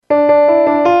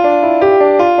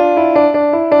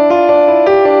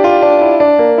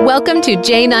Welcome to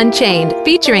Jane Unchained,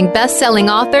 featuring best-selling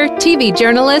author, TV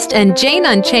journalist, and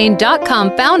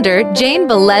JaneUnchained.com founder, Jane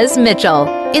Velez Mitchell.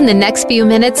 In the next few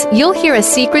minutes, you'll hear a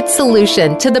secret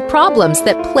solution to the problems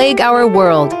that plague our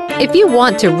world. If you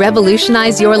want to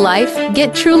revolutionize your life,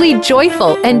 get truly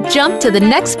joyful, and jump to the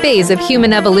next phase of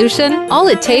human evolution, all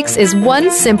it takes is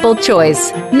one simple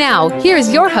choice. Now,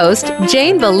 here's your host,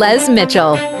 Jane Velez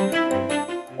Mitchell.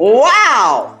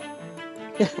 Wow!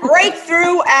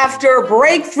 Breakthrough after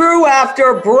breakthrough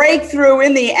after breakthrough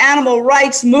in the animal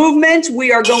rights movement.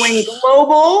 We are going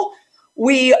global.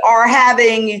 We are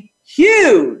having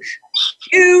huge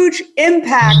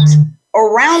impact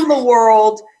around the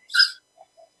world.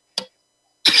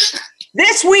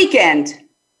 This weekend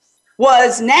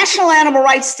was National Animal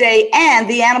Rights Day and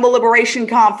the Animal Liberation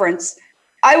Conference.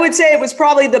 I would say it was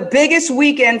probably the biggest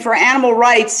weekend for animal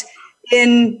rights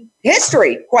in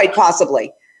history, quite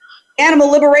possibly.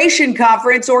 Animal Liberation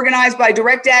Conference, organized by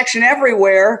Direct Action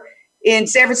Everywhere in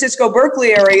San Francisco,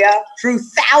 Berkeley area, drew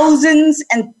thousands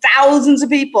and thousands of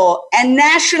people. And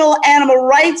National Animal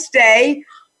Rights Day,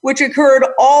 which occurred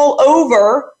all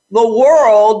over the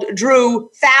world, drew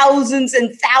thousands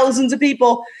and thousands of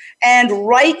people. And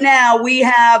right now we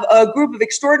have a group of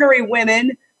extraordinary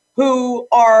women who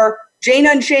are Jane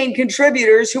Unchained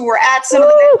contributors who were at some of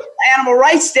the Animal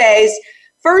Rights Days.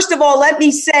 First of all, let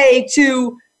me say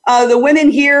to the women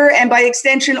here, and by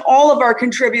extension, all of our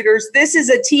contributors, this is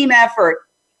a team effort.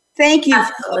 Thank you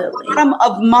from the bottom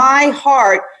of my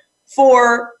heart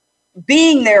for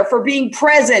being there, for being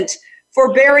present,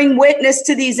 for bearing witness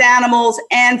to these animals,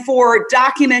 and for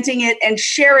documenting it and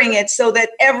sharing it so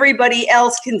that everybody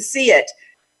else can see it.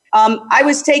 I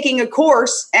was taking a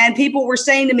course, and people were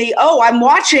saying to me, "Oh, I'm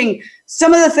watching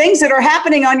some of the things that are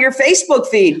happening on your Facebook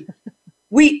feed."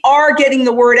 We are getting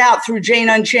the word out through Jane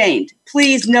Unchained.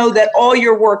 Please know that all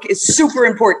your work is super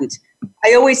important.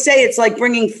 I always say it's like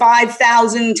bringing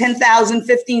 5,000, 10,000,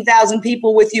 15,000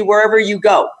 people with you wherever you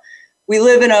go. We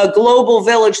live in a global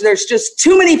village. There's just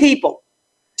too many people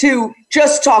to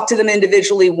just talk to them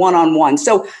individually one-on-one.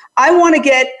 So I want to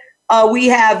get, we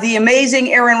have the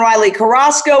amazing Erin Riley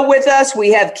Carrasco with us.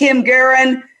 We have Kim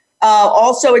Guerin,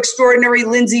 also extraordinary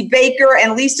Lindsay Baker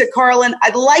and Lisa Carlin.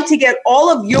 I'd like to get all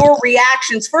of your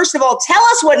reactions. First of all, tell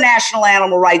us what National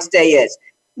Animal Rights Day is.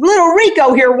 Little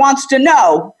Rico here wants to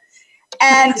know.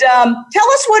 And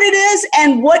tell us what it is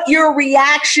and what your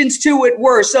reactions to it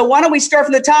were. So why don't we start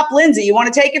from the top? Lindsay, you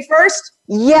want to take it first?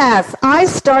 Yes, I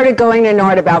started going to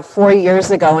NARD about 4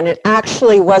 years ago, and it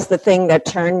actually was the thing that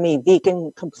turned me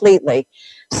vegan completely.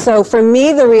 So for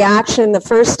me, the reaction the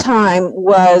first time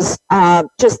was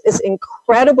just this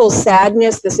incredible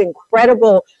sadness, this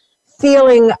incredible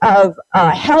feeling of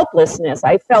helplessness.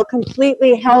 I felt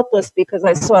completely helpless because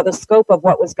I saw the scope of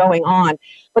what was going on.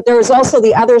 But there was also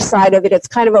the other side of it. It's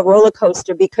kind of a roller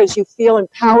coaster because you feel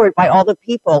empowered by all the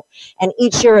people, and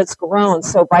each year it's grown.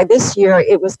 So by this year,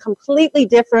 it was completely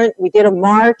different. We did a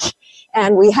march,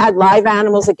 and we had live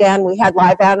animals again. We had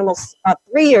live animals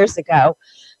 3 years ago.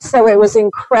 So it was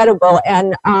incredible.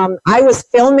 And I was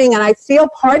filming, and I feel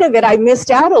part of it, I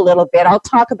missed out a little bit. I'll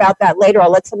talk about that later.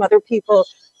 I'll let some other people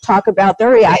talk about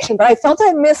their reaction. But I felt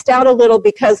I missed out a little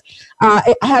because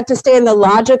I had to stay in the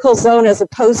logical zone as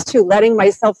opposed to letting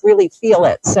myself really feel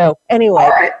it. So anyway.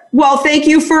 All right. Well, thank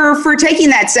you for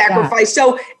taking that sacrifice. Yeah.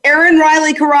 So Erin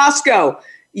Riley Carrasco,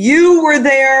 you were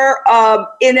there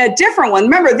in a different one.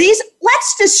 Remember,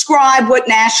 let's describe what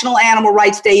National Animal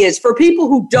Rights Day is for people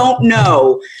who don't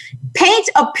know. Paint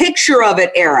a picture of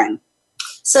it, Erin.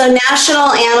 So National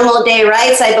Animal Day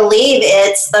Rights, I believe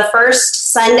it's the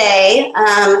first Sunday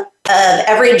of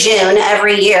every June,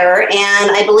 every year.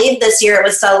 And I believe this year it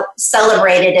was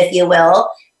celebrated, if you will,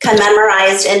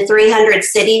 commemorized in 300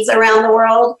 cities around the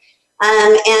world.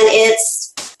 And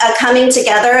it's a coming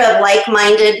together of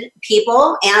like-minded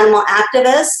people, animal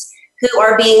activists, who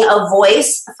are being a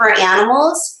voice for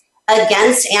animals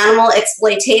against animal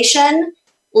exploitation,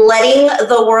 letting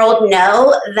the world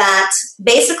know that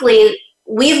basically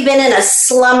we've been in a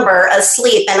slumber,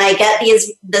 asleep, and I get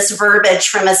this verbiage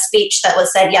from a speech that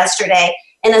was said yesterday,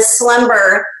 in a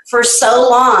slumber for so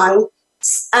long,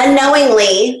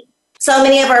 unknowingly. So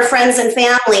many of our friends and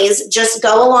families just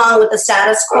go along with the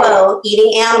status quo,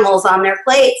 eating animals on their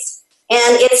plates.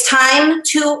 And it's time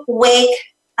to wake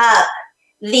up.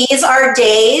 These are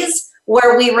days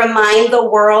where we remind the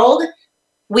world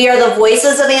we are the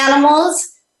voices of animals.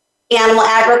 Animal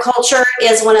agriculture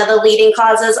is one of the leading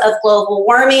causes of global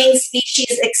warming,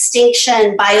 species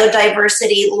extinction,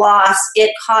 biodiversity loss.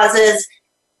 It causes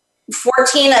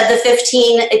 14 of the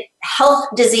 15 health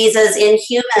diseases in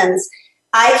humans.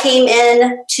 I came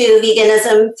in to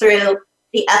veganism through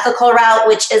the ethical route,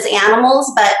 which is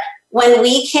animals. But when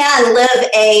we can live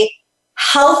a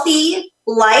healthy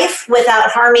life without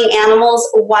harming animals,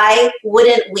 why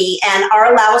wouldn't we? And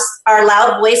our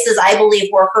loud voices, I believe,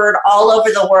 were heard all over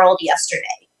the world yesterday.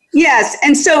 Yes.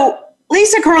 And so,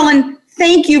 Lisa Curlin,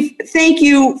 thank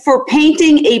you for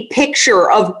painting a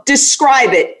picture of,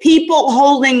 describe it, people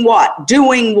holding what,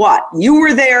 doing what. You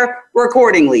were there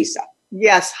recording, Lisa.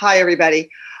 Yes. Hi, everybody.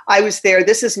 I was there.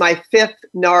 This is my 5th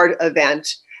NARD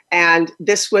event, and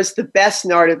this was the best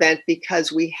NARD event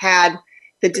because we had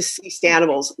the deceased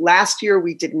animals. Last year,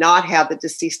 we did not have the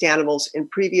deceased animals. In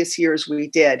previous years, we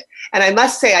did. And I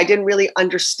must say, I didn't really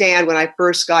understand when I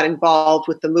first got involved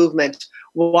with the movement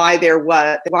why there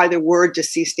were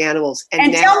deceased animals.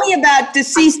 And now, tell me about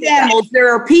deceased animals. There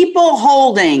are people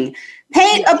holding.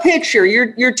 Paint a picture.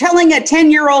 You're telling a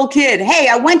 10-year-old kid, hey,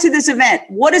 I went to this event.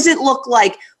 What does it look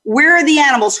like? Where are the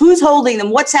animals? Who's holding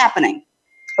them? What's happening?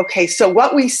 Okay, so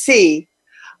what we see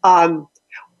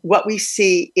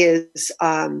is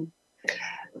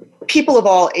people of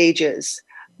all ages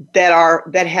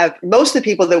that have, most of the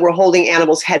people that were holding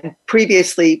animals had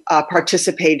previously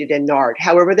participated in NARD.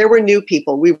 However, there were new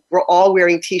people. We were all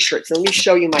wearing T-shirts. Let me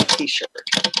show you my T-shirt.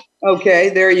 Okay,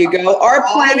 there you go. Our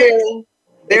planet,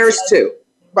 there's two.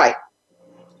 Right.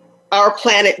 Our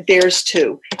planet, there's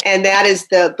two. And that is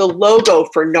the logo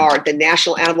for NARD, the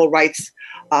National Animal Rights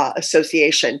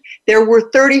Association. There were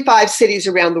 35 cities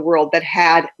around the world that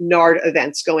had NARD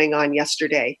events going on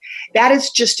yesterday. That is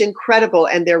just incredible.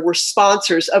 And there were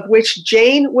sponsors, of which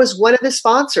Jane was one of the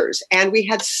sponsors. And we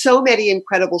had so many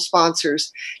incredible sponsors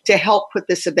to help put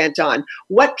this event on.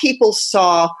 What people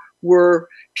saw were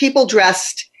people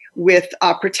dressed with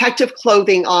protective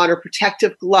clothing on or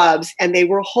protective gloves, and they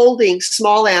were holding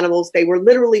small animals. They were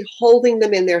literally holding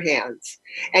them in their hands.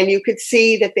 And you could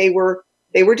see that they were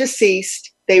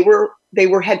deceased. They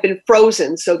had been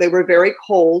frozen, so they were very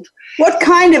cold. What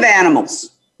kind of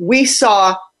animals? We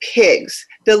saw pigs.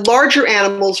 The larger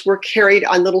animals were carried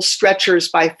on little stretchers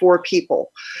by 4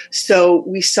 people. So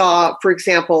we saw, for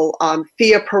example,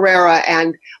 Thea Pereira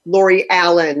and Lori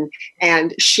Allen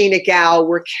and Sheena Gao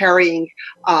were carrying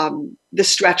the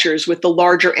stretchers with the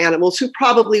larger animals who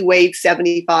probably weighed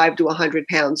 75 to 100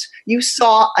 pounds. You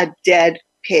saw a dead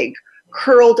pig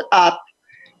curled up,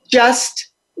 just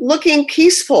looking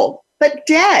peaceful, but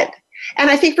dead.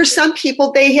 And I think for some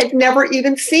people, they had never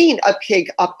even seen a pig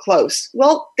up close.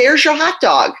 Well, there's your hot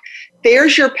dog.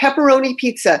 There's your pepperoni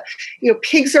pizza. You know,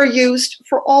 pigs are used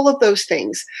for all of those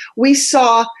things. We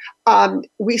saw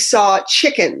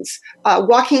chickens.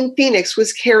 Joaquin Phoenix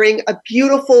was carrying a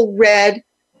beautiful red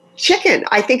chicken.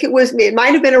 I think it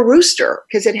might have been a rooster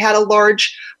because it had a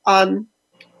large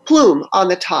plume on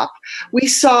the top. We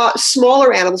saw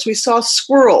smaller animals. We saw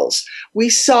squirrels. We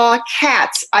saw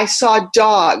cats. I saw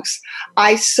dogs.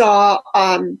 I saw,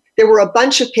 there were a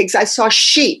bunch of pigs. I saw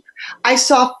sheep. I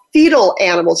saw fetal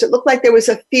animals. It looked like there was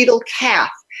a fetal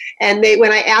calf. And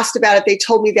when I asked about it, they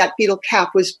told me that fetal calf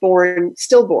was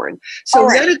stillborn. So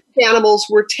none of the animals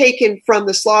were taken from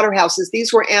the slaughterhouses.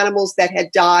 These were animals that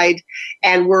had died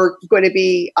and were going to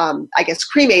be,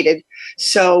 cremated.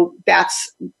 So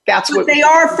that's what they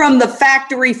are, from the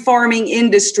factory farming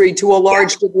industry to a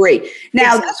large degree.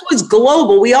 Now, this was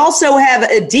global. We also have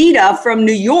Adita from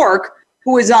New York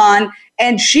who is on,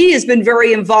 and she has been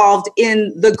very involved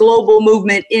in the global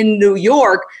movement in New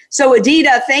York. So,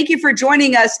 Adita, thank you for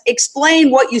joining us. Explain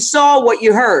what you saw, what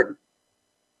you heard.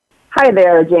 Hi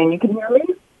there, Jane. You can hear me?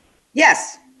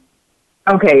 Yes.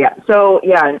 Okay, yeah. So,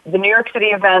 the New York City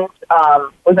event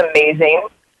was amazing.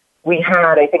 We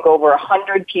had, I think, over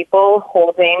 100 people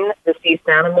holding deceased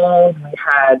animals. We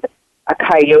had a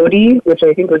coyote, which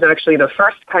I think was actually the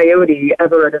first coyote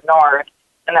ever at a NARD.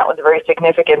 And that was very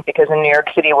significant because in New York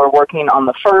City, we're working on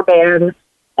the fur ban,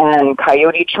 and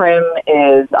coyote trim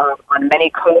is on many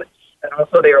coasts. And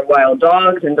also there are wild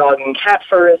dogs, and dog and cat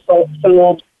fur is sold.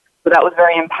 So that was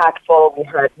very impactful. We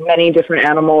had many different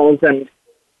animals, and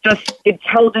it's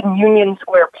held in Union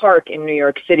Square Park in New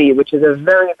York City, which is a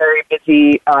very, very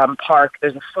busy park.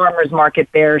 There's a farmer's market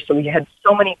there. So we had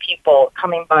so many people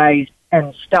coming by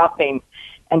and stopping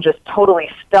and just totally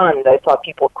stunned. I saw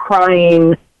people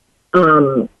crying,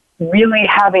 really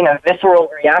having a visceral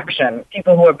reaction.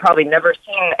 People who have probably never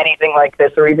seen anything like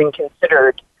this or even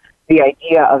considered the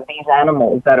idea of these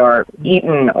animals that are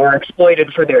eaten or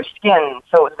exploited for their skin.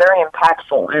 So it was very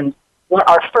impactful. And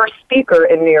our first speaker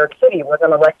in New York City was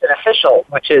an elected official,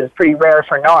 which is pretty rare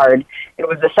for NARD. It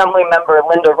was Assembly Member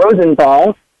Linda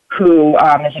Rosenthal, who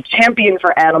is a champion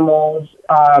for animals.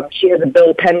 She has a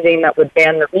bill pending that would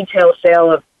ban the retail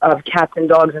sale of cats and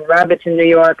dogs and rabbits in New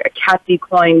York, a cat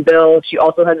declawing bill. She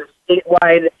also has a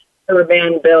statewide her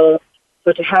ban bill.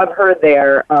 So to have her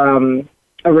there,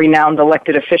 a renowned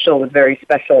elected official, was very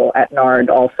special at NARD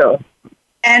also.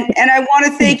 And I want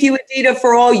to thank you, Adita,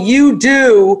 for all you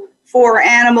do for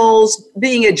animals,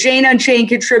 being a Jane Unchained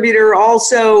contributor,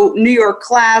 also New York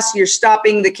class. You're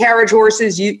stopping the carriage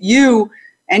horses. You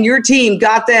and your team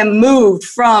got them moved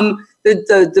from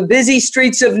the busy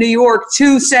streets of New York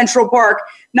to Central Park.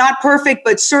 Not perfect,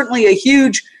 but certainly a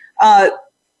huge gallop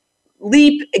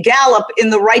in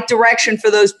the right direction for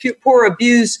those poor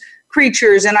abused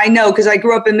creatures. And I know, because I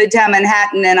grew up in Midtown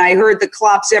Manhattan and I heard the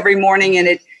clops every morning, and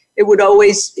it would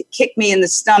always kick me in the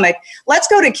stomach. Let's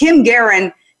go to Kim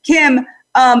Guerin. Kim,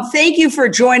 thank you for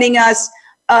joining us.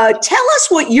 Tell us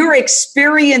what your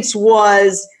experience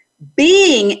was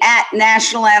being at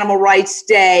National Animal Rights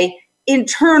Day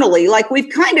internally. Like we've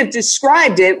kind of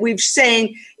described it. We've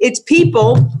saying it's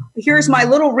people. Here's my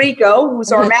little Rico,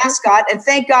 who's our mascot, and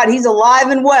thank God he's alive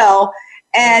and well.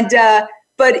 And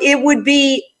but it would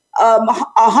be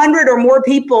 100 or more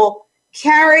people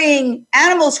carrying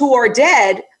animals who are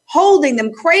dead, holding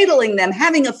them, cradling them,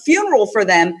 having a funeral for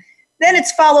them. Then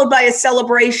it's followed by a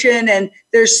celebration, and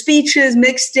there's speeches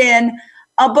mixed in.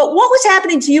 But what was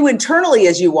happening to you internally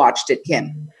as you watched it,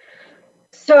 Kim?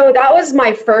 So that was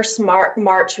my first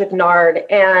march with NARD,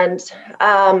 and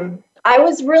I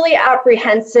was really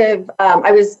apprehensive.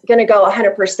 I was going to go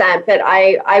 100%, but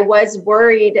I was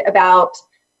worried about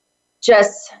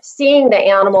just seeing the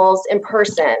animals in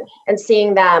person and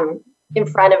seeing them in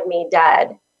front of me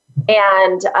dead.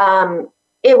 And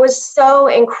it was so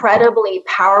incredibly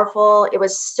powerful. It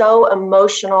was so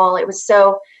emotional. It was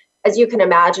so, as you can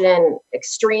imagine,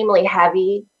 extremely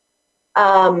heavy.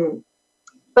 But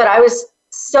I was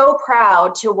so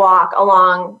proud to walk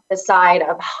along the side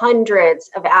of hundreds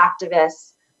of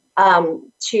activists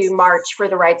to march for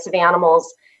the rights of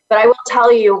animals. But I will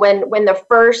tell you, when the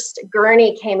first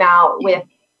gurney came out with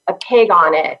a pig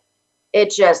on it,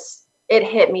 it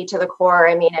hit me to the core.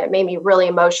 I mean, it made me really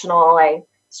emotional. I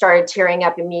started tearing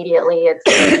up immediately.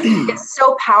 It's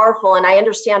so powerful, and I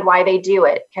understand why they do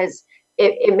it, because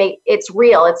it's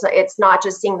real. It's not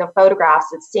just seeing the photographs;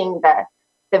 it's seeing the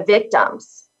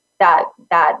victims that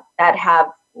have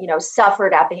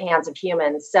suffered at the hands of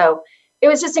humans. So it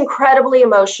was just incredibly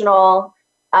emotional.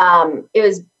 It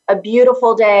was a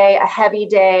beautiful day, a heavy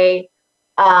day,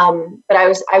 but I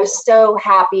was so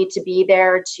happy to be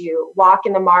there, to walk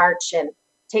in the march and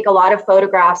take a lot of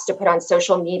photographs to put on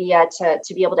social media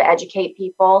to be able to educate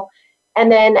people.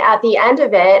 And then at the end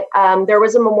of it, there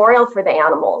was a memorial for the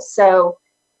animals. So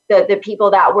the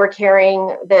people that were carrying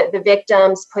the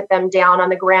victims put them down on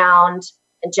the ground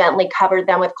and gently covered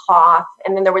them with cloth.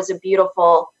 And then there was a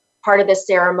beautiful part of the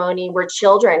ceremony where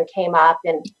children came up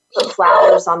and put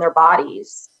flowers on their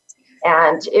bodies.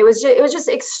 And it was just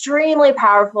extremely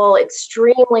powerful,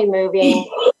 extremely moving.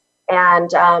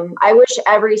 And I wish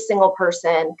every single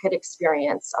person could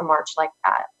experience a march like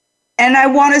that. And I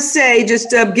want to say,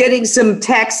 just getting some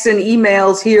texts and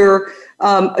emails here,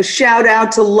 a shout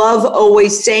out to Love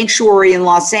Always Sanctuary in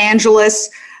Los Angeles.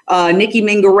 Nikki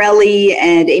Mingarelli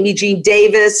and Amy Jean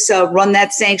Davis run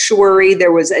that sanctuary.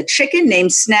 There was a chicken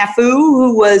named Snafu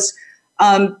who was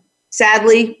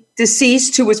sadly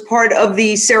deceased, who was part of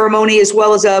the ceremony, as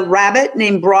well as a rabbit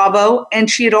named Bravo. And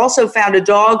she had also found a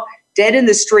dog dead in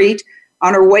the street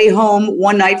on her way home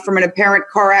one night from an apparent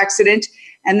car accident.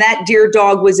 And that dear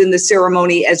dog was in the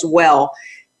ceremony as well.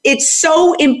 It's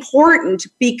so important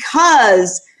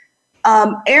because,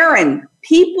 Aaron,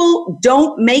 people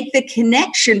don't make the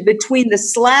connection between the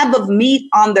slab of meat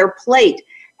on their plate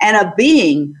and a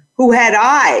being who had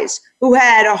eyes, who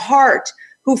had a heart,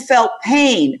 who felt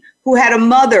pain, who had a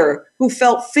mother, who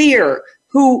felt fear,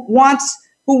 who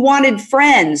wanted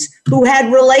friends, who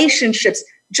had relationships,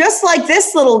 just like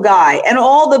this little guy and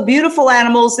all the beautiful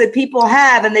animals that people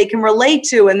have and they can relate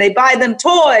to, and they buy them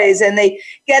toys and they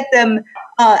get them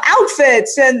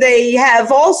outfits and they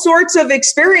have all sorts of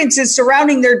experiences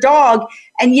surrounding their dog.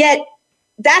 And yet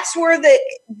that's where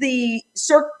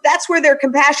that's where their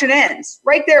compassion ends,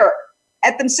 right there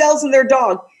at themselves and their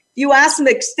dog. You ask them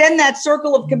to extend that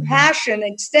circle of compassion,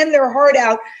 extend their heart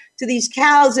out to these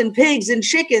cows and pigs and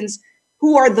chickens,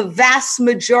 who are the vast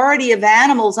majority of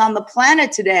animals on the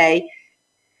planet today.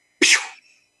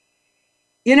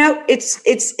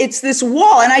 It's this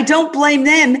wall, and I don't blame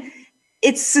them.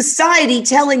 It's society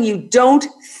telling you, don't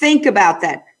think about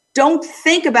that. Don't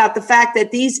think about the fact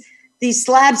that these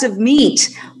slabs of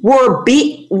meat were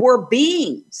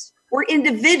beings, were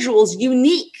individuals,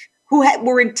 unique, who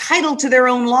were entitled to their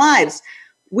own lives.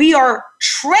 We are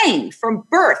trained from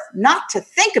birth not to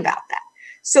think about that.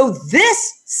 So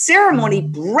this ceremony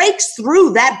breaks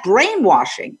through that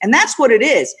brainwashing, and that's what it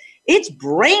is. It's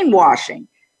brainwashing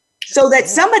so that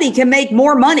somebody can make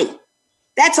more money.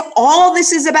 That's all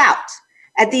this is about.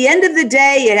 At the end of the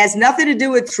day, it has nothing to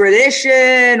do with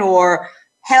tradition or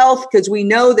health, because we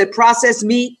know that processed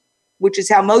meat, which is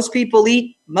how most people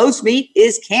eat most meat,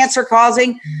 is cancer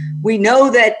causing. We know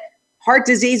that heart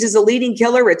disease is a leading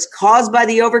killer. It's caused by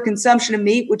the overconsumption of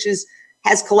meat, which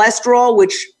has cholesterol,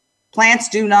 which plants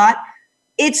do not.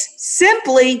 It's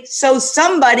simply so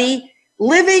somebody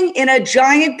living in a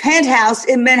giant penthouse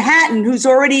in Manhattan who's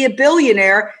already a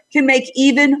billionaire can make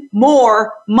even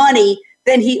more money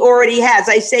than he already has.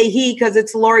 I say he because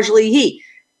it's largely he.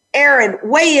 Erin,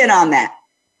 weigh in on that.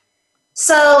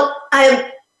 So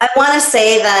I want to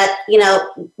say that,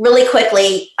 really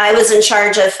quickly, I was in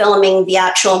charge of filming the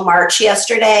actual march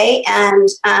yesterday, and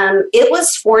it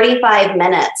was 45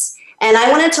 minutes. And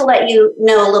I wanted to let you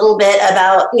know a little bit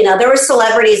about, there were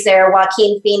celebrities there,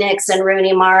 Joaquin Phoenix and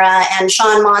Rooney Mara, and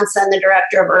Sean Monson, the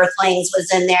director of Earthlings,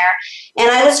 was in there. And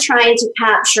I was trying to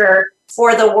capture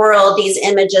for the world these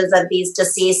images of these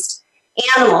deceased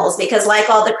animals, because like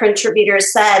all the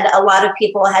contributors said, a lot of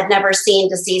people had never seen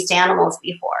deceased animals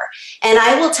before. And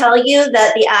I will tell you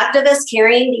that the activists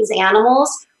carrying these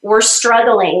animals were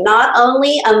struggling, not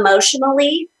only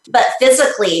emotionally, but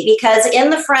physically, because in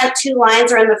the front, 2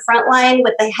 lines are in the front line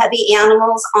with the heavy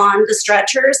animals on the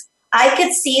stretchers. I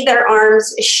could see their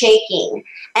arms shaking.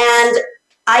 And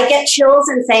I get chills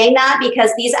in saying that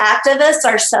because these activists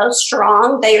are so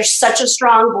strong. They are such a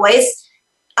strong voice.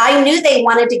 I knew they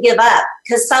wanted to give up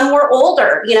because some were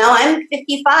older. I'm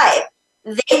 55.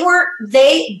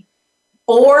 They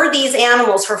bore these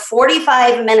animals for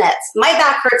 45 minutes. My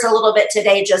back hurts a little bit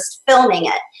today just filming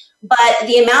it. But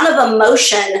the amount of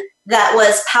emotion that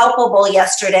was palpable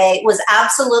yesterday was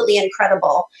absolutely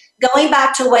incredible. Going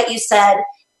back to what you said,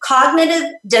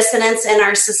 cognitive dissonance in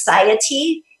our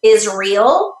society is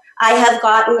real. I have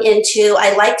gotten into,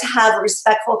 I like to have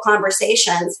respectful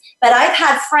conversations, but I've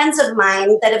had friends of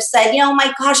mine that have said,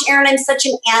 my gosh, Erin, I'm such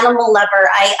an animal lover.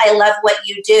 I love what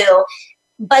you do,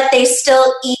 but they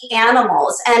still eat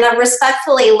animals. And I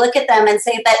respectfully look at them and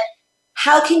say, but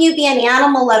how can you be an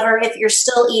animal lover if you're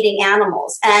still eating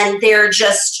animals? And they're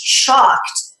just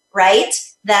shocked, right,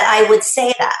 that I would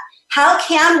say that. How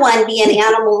can one be an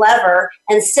animal lover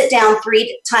and sit down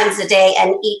 3 times a day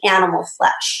and eat animal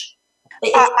flesh?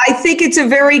 I think it's a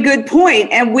very good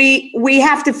point, and we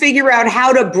have to figure out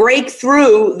how to break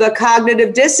through the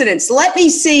cognitive dissonance. Let me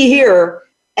see here,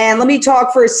 and let me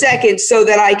talk for a second so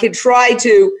that I can try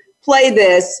to play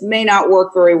this. May not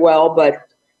work very well, but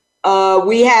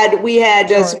we had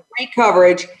some great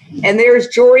coverage, and there's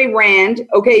Jory Rand.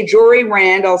 Okay, Jory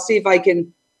Rand. I'll see if I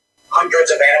can. Hundreds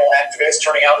of animal activists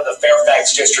turning out in the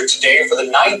Fairfax district today for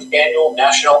the 9th annual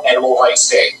National Animal Rights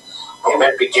Day. The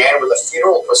event began with a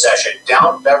funeral procession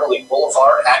down Beverly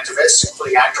Boulevard. Activists,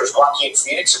 including actors Joaquin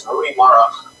Phoenix and Rooney Mara,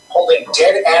 holding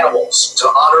dead animals to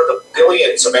honor the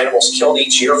billions of animals killed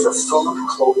each year for food,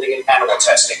 clothing, and animal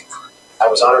testing. I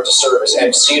was honored to serve as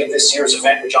MC of this year's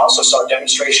event, which also saw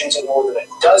demonstrations in more than a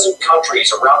dozen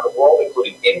countries around the world,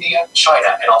 including India,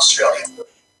 China, and Australia.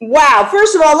 Wow.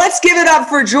 First of all, let's give it up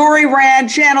for Jory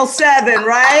Rand, Channel 7,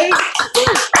 right?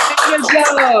 Good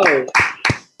go.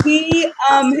 He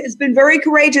has been very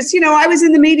courageous. I was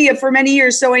in the media for many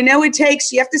years, so I know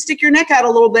you have to stick your neck out a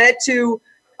little bit to,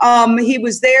 he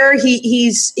was there.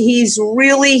 He's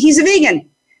a vegan,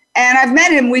 and I've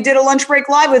met him. We did a lunch break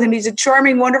live with him. He's a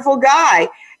charming, wonderful guy.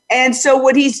 And so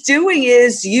what he's doing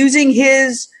is using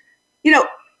his,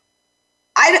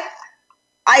 I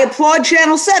applaud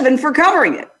Channel 7 for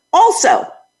covering it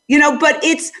also, but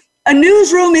it's a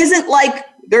newsroom isn't like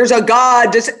there's a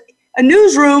God. A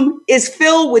newsroom is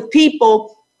filled with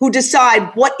people who decide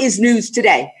what is news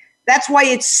today. That's why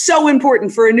it's so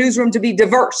important for a newsroom to be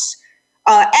diverse,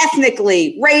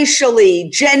 ethnically, racially,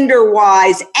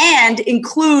 gender-wise, and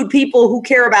include people who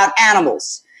care about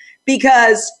animals.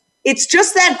 Because it's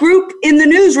just that group in the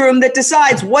newsroom that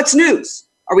decides what's news.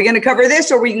 Are we going to cover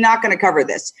this or are we not going to cover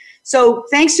this? So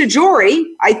thanks to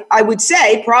Jory, I would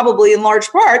say probably in large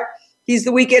part, he's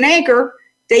the weekend anchor.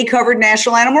 They covered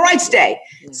National Animal Rights Day.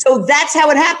 So that's how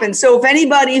it happened. So if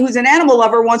anybody who's an animal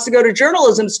lover wants to go to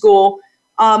journalism school,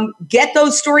 get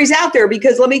those stories out there.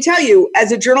 Because let me tell you,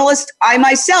 as a journalist, I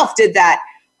myself did that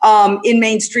in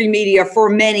mainstream media for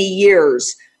many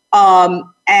years. And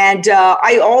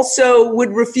I also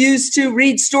would refuse to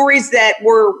read stories that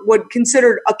were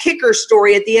considered a kicker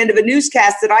story at the end of a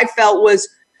newscast that I felt was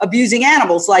abusing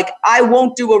animals. Like I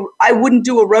wouldn't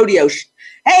do a rodeo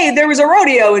hey, there was a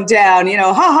rodeo in town,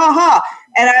 ha, ha, ha.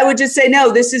 And I would just say,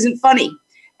 no, this isn't funny.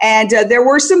 And there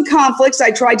were some conflicts. I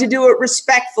tried to do it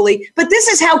respectfully. But this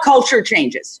is how culture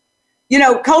changes.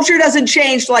 culture doesn't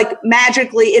change like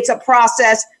magically. It's a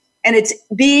process, and it's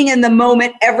being in the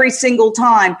moment every single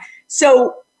time.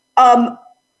 So, let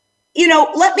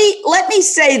me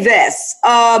say this.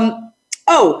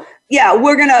 We're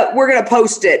gonna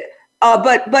post it.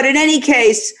 But in any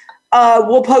case,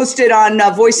 we'll post it on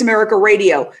Voice America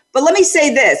Radio. But let me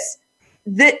say this.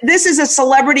 This is a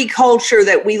celebrity culture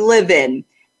that we live in.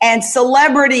 And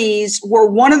celebrities were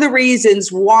one of the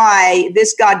reasons why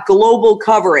this got global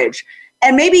coverage.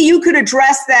 And maybe you could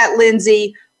address that,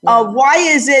 Lindsay. Why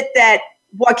is it that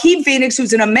Joaquin Phoenix,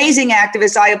 who's an amazing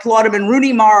activist, I applaud him, and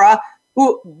Rooney Mara,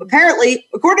 who apparently,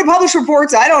 according to published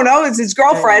reports, I don't know, is his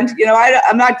girlfriend.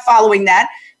 I'm not following that.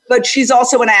 But she's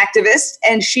also an activist,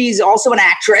 and she's also an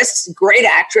actress, great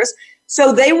actress.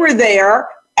 So they were there.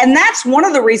 And that's one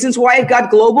of the reasons why it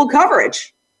got global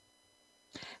coverage.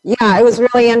 Yeah, it was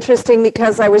really interesting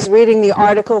because I was reading the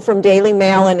article from Daily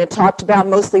Mail, and it talked about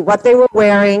mostly what they were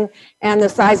wearing and the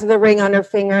size of the ring on her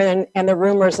finger and the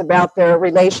rumors about their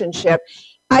relationship.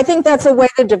 I think that's a way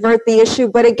to divert the issue.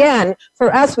 But again,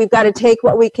 for us, we've got to take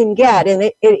what we can get. And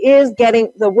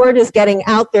the word is getting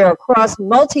out there across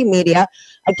multimedia.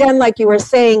 Again, like you were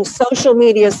saying, social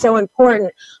media is so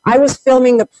important. I was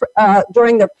filming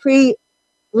during the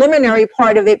preliminary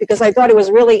part of it because I thought it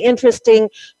was really interesting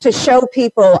to show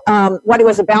people what it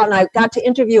was about. And I got to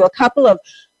interview a couple of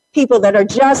people that are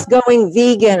just going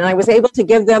vegan. And I was able to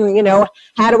give them,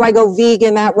 how do I go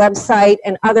vegan, that website,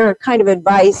 and other kind of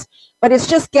advice. But it's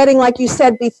just getting, like you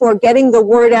said before, getting the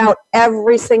word out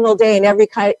every single day in every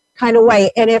kind of way.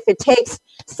 And if it takes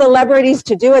celebrities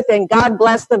to do it, then God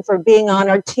bless them for being on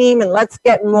our team, and let's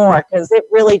get more, because it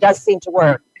really does seem to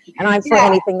work. And I'm for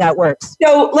anything that works.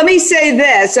 So let me say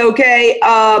this, okay?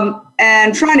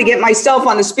 And trying to get myself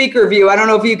on the speaker view. I don't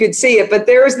know if you could see it, but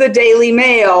there's the Daily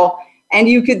Mail, and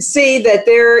you could see that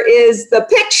there is the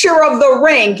picture of the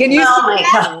ring. Can you see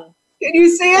that? Can you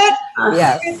see it?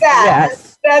 Yes. Yes.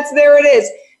 That's there it is.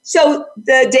 So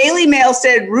the Daily Mail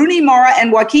said Rooney Mara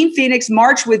and Joaquin Phoenix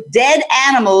marched with dead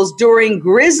animals during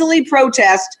grisly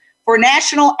protest for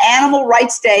National Animal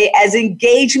Rights Day as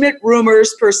engagement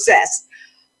rumors persist.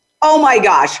 Oh my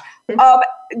gosh.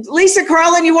 Lisa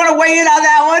Carlin, you want to weigh in on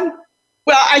that one?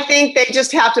 Well, I think they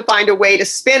just have to find a way to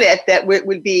spin it that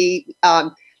would be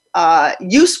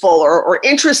useful or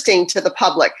interesting to the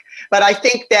public. But I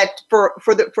think that for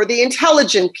the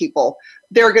intelligent people,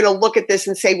 they're going to look at this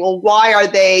and say, well, why are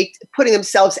they putting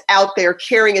themselves out there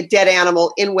carrying a dead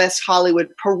animal in West Hollywood,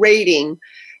 parading,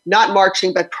 not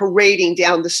marching, but parading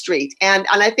down the street? And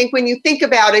I think when you think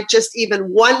about it, just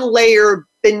even one layer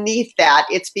beneath that,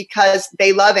 it's because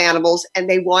they love animals and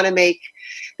they want to make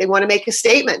a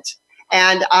statement.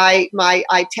 And I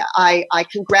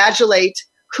congratulate,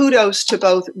 kudos to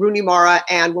both Rooney Mara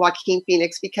and Joaquin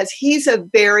Phoenix, because he's a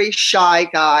very shy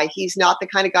guy. He's not the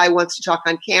kind of guy who wants to talk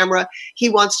on camera. He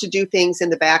wants to do things in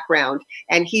the background,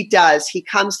 and he does. He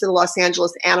comes to the Los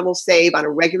Angeles Animal Save on a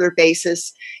regular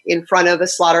basis in front of a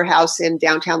slaughterhouse in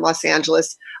downtown Los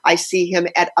Angeles. I see him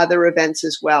at other events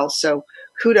as well, so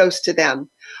kudos to them.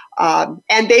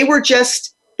 And they were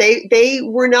just, they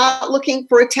were not looking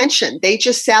for attention. They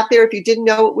just sat there. If you didn't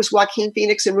know it was Joaquin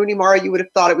Phoenix and Rooney Mara, you would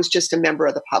have thought it was just a member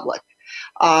of the public,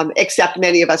 except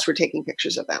many of us were taking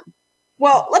pictures of them.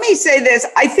 Well, let me say this.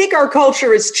 I think our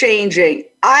culture is changing.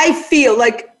 I feel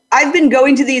like I've been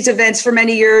going to these events for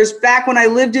many years. Back when I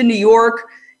lived in New York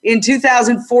in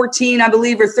 2014, I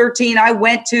believe, or 13, I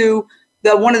went to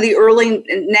one of the early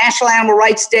National Animal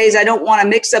Rights Days. I don't want to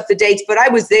mix up the dates, but I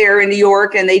was there in New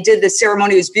York, and they did the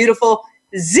ceremony. It was beautiful.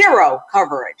 Zero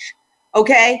coverage.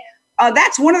 Okay.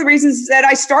 That's one of the reasons that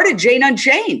I started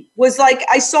JaneUnChained, was like,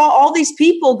 I saw all these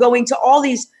people going to all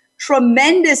these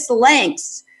tremendous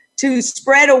lengths to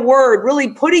spread a word, really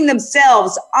putting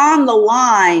themselves on the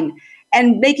line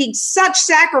and making such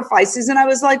sacrifices. And I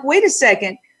was like, wait a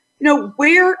second,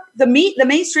 where the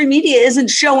mainstream media isn't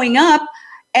showing up.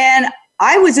 And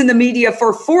I was in the media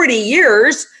for 40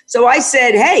 years. So I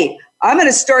said, hey, I'm going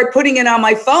to start putting it on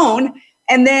my phone.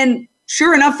 And then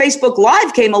sure enough, Facebook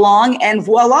Live came along, and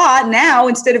voila, now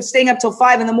instead of staying up till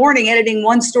 5 a.m. editing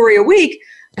one story a week,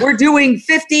 we're doing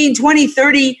 15, 20,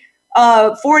 30,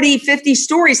 40, 50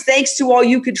 stories, thanks to all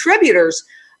you contributors.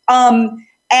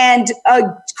 And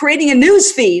creating a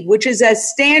news feed, which is a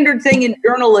standard thing in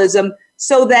journalism,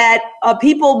 so that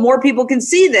more people can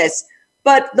see this.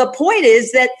 But the point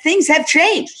is that things have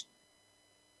changed.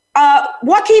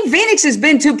 Joaquin Phoenix has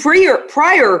been to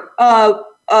prior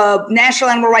National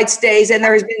Animal Rights Days, and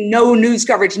there has been no news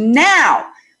coverage. Now,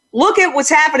 look at what's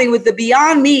happening with the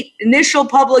Beyond Meat initial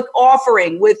public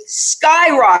offering, with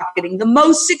skyrocketing, the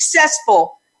most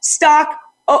successful stock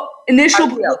initial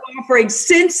public offering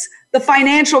since the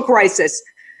financial crisis.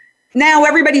 Now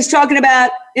everybody's talking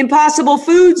about Impossible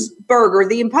Foods burger,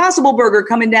 the Impossible Burger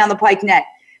coming down the pike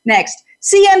next.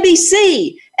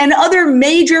 CNBC and other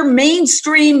major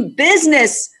mainstream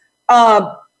business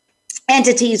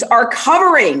entities are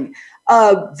covering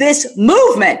this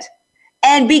movement.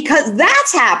 And because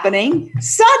that's happening,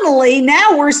 suddenly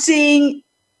now we're seeing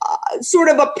sort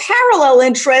of a parallel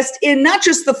interest in not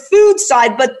just the food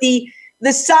side, but the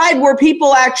side where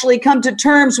people actually come to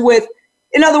terms with,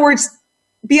 in other words,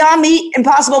 Beyond Meat,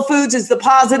 Impossible Foods is the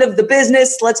positive, the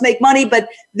business, let's make money. But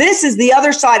this is the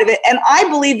other side of it. And I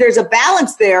believe there's a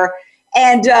balance there.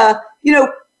 And,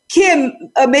 Kim,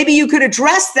 maybe you could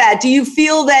address that. Do you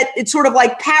feel that it's sort of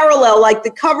like parallel, like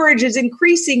the coverage is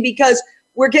increasing because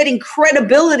we're getting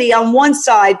credibility on one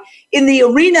side in the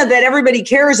arena that everybody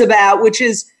cares about, which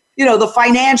is, the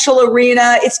financial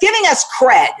arena? It's giving us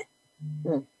cred.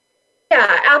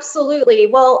 Yeah, absolutely.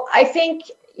 Well, I think,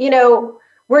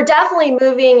 we're definitely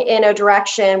moving in a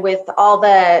direction with all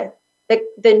the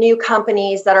new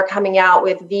companies that are coming out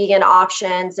with vegan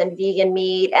options and vegan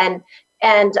meat. And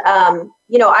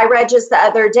I read just the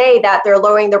other day that they're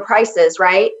lowering their prices,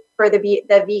 right, for the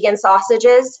vegan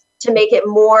sausages to make it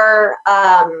more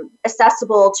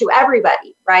accessible to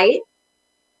everybody, right?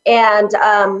 And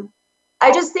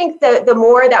I just think that the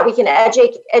more that we can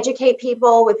educate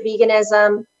people with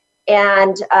veganism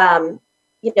and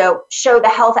show the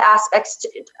health aspects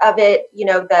of it,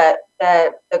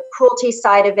 the cruelty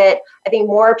side of it, I think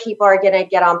more people are going to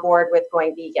get on board with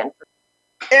going vegan.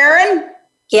 Erin?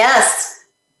 Yes.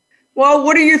 Well,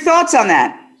 what are your thoughts on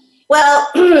that? Well,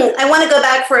 I want to go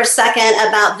back for a second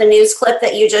about the news clip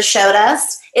that you just showed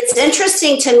us. It's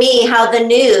interesting to me how the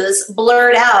news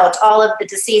blurred out all of the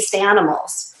deceased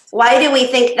animals. Why do we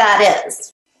think that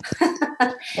is?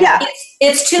 Yeah,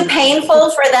 it's too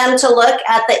painful for them to look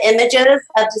at the images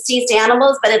of deceased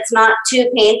animals, but it's not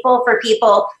too painful for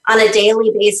people on a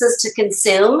daily basis to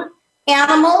consume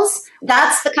animals.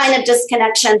 That's the kind of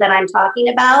disconnection that I'm talking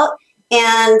about.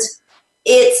 And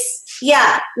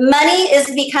money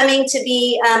is becoming to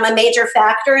be a major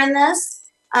factor in this.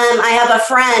 I have a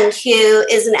friend who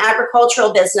is an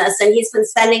agricultural business, and he's been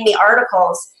sending me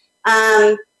articles.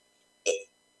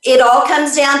 It all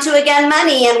comes down to, again,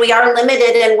 money, and we are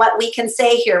limited in what we can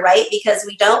say here, right? Because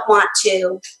we don't want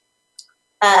to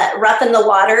roughen the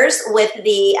waters with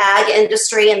the ag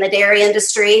industry and the dairy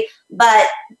industry. But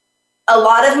a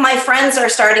lot of my friends are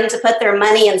starting to put their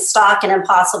money in stock in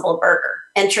Impossible Burger.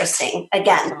 Interesting.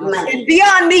 Again, money. And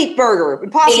Beyond Meat Burger.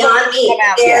 Beyond Meat.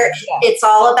 It's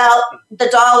all about the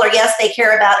dollar. Yes, they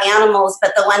care about animals,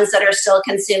 but the ones that are still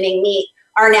consuming meat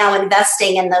are now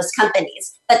investing in those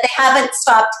companies. But they haven't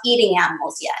stopped eating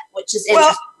animals yet, which is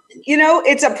interesting. Well,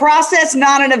 it's a process,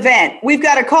 not an event. We've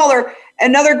got a caller,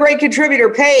 another great contributor,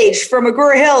 Paige from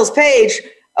Agoura Hills. Paige,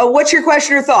 what's your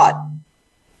question or thought?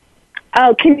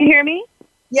 Oh, can you hear me?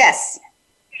 Yes.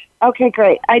 Okay,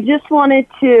 great. I just wanted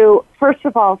to, first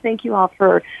of all, thank you all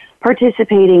for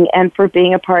participating and for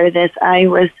being a part of this. I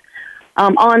was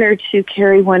honored to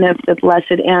carry one of the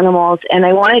blessed animals, and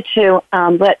I wanted to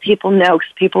let people know,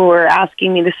 because people were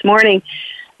asking me this morning,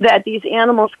 that these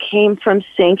animals came from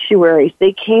sanctuaries.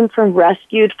 They came from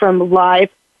rescued from live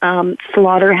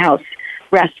slaughterhouse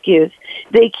rescues.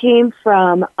 They came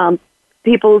from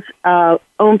people's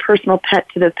own personal pets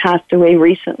that have passed away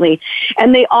recently.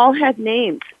 And they all had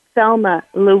names: Selma,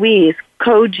 Louise,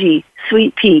 Koji,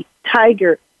 Sweet Pea,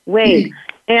 Tiger, Wade,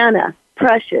 Anna,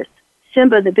 Precious,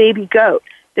 Simba, the baby goat.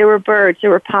 There were birds, there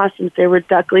were possums, there were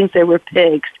ducklings, there were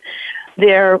pigs,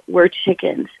 there were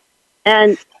chickens.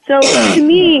 And so to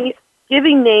me,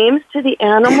 giving names to the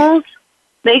animals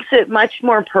makes it much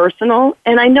more personal.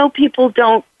 And I know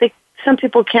some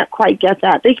people can't quite get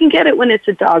that. They can get it when it's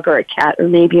a dog or a cat or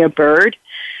maybe a bird.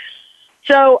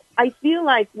 So I feel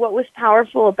like what was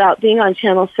powerful about being on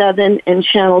Channel 7 and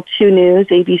Channel 2 News,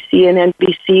 ABC and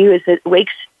NBC, is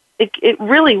it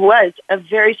really was a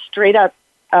very straight up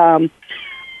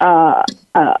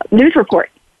news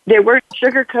report. They weren't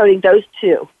sugarcoating. Those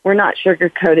two were not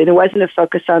sugarcoated. It wasn't a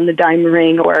focus on the diamond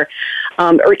ring or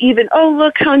even, oh,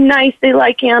 look how nice they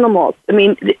like animals. I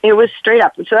mean, it was straight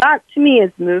up. So that, to me,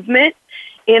 is movement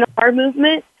in our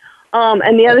movement.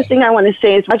 And the other thing I want to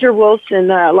say is Roger Wilson,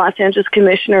 the Los Angeles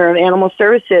Commissioner of Animal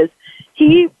Services,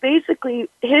 he basically,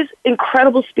 his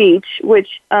incredible speech,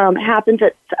 which happened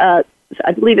at,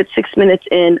 I believe it's 6 minutes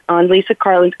in on Lisa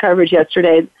Carlin's coverage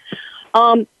yesterday,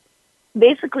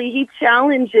 basically, he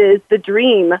challenges the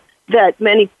dream that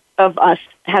many of us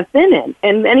have been in.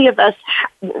 And many of us,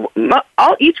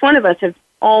 each one of us have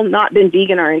all not been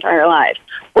vegan our entire lives.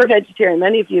 We're vegetarian.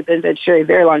 Many of you have been vegetarian a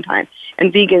very long time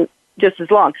and vegan just as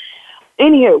long.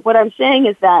 anywho, what I'm saying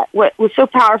is that what was so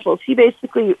powerful, she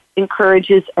basically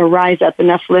encourages a rise up, an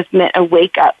upliftment, a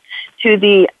wake up to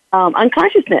the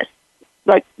unconsciousness,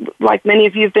 like many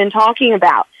of you have been talking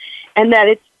about, and that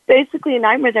it's basically a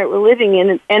nightmare that we're living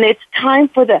in, and it's time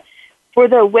for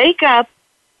the wake up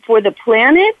for the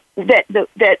planet.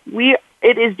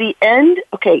 It is the end.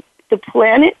 Okay, the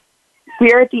planet.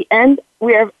 We are at the end.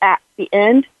 We are at the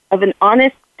end of the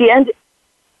end.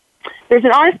 There's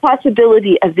an honest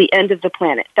possibility of the end of the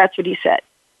planet. That's what he said.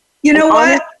 You know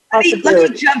what? Let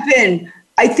me jump in.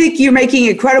 I think you're making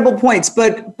incredible points,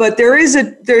 but there's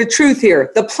truth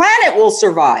here. The planet will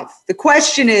survive. The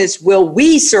question is, will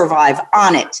we survive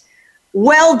on it?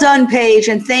 Well done, Paige,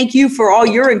 and thank you for all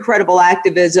your incredible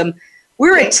activism.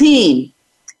 We're a team.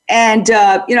 And,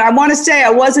 I want to say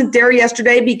I wasn't there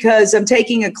yesterday because I'm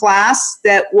taking a class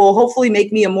that will hopefully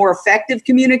make me a more effective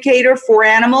communicator for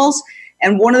animals.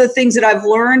 And one of the things that I've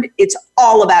learned, it's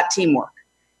all about teamwork.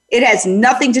 It has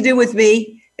nothing to do with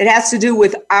me. It has to do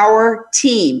with our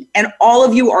team. And all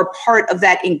of you are part of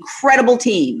that incredible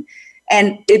team.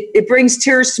 And it brings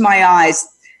tears to my eyes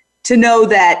to know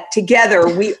that together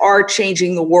we are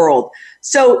changing the world.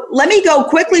 So let me go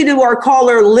quickly to our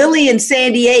caller, Lily in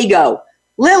San Diego.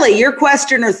 Lily, your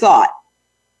question or thought?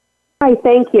 Hi,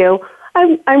 thank you.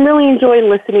 I'm really enjoying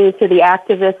listening to the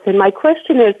activists, and my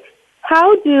question is,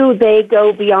 how do they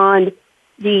go beyond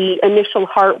the initial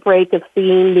heartbreak of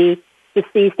seeing the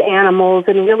deceased animals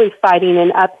and really fighting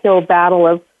an uphill battle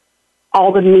of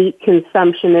all the meat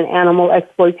consumption and animal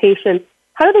exploitation?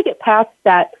 How do they get past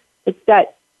that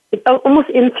it's almost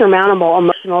insurmountable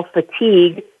emotional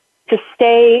fatigue to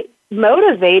stay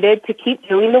motivated to keep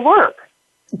doing the work?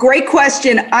 Great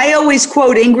question. I always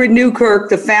quote Ingrid Newkirk,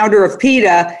 the founder of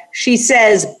PETA. She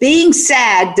says, being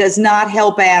sad does not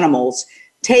help animals.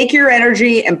 Take your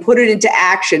energy and put it into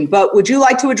action. But would you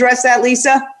like to address that,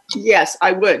 Lisa? Yes,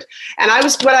 I would. And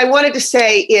what I wanted to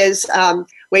say is,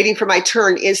 waiting for my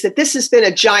turn, is that this has been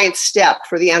a giant step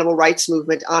for the animal rights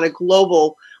movement on a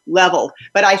global level.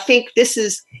 But I think this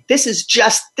is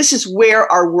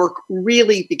where our work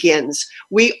really begins.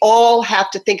 We all have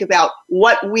to think about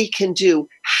what we can do,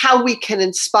 how we can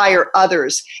inspire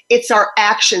others. It's our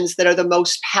actions that are the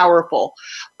most powerful.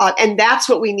 And that's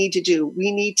what we need to do.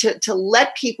 We need to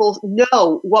let people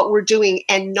know what we're doing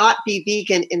and not be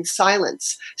vegan in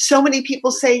silence. So many people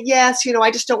say, yes,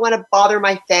 I just don't want to bother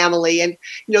my family. And,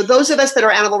 those of us that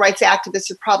are animal rights activists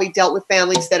have probably dealt with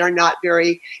families that are not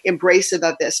very embracive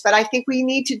of this. But I think we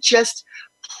need to just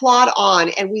plod on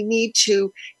and we need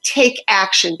to take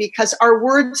action because our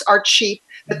words are cheap,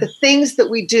 but the things that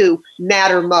we do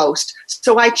matter most.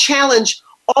 So I challenge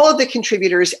all of the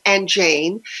contributors and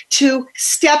Jane to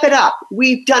step it up.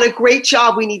 We've done a great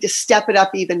job. We need to step it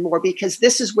up even more because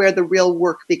this is where the real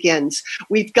work begins.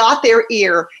 We've got their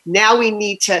ear. Now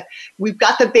we've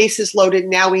got the bases loaded.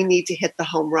 Now we need to hit the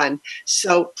home run.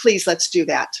 So please, let's do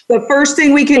that. The first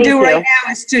thing we can do right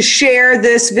now is to share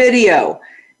this video.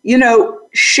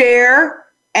 Share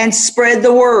and spread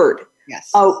the word.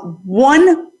 Yes.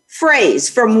 One phrase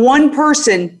from one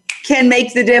person can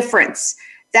make the difference.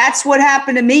 That's what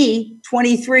happened to me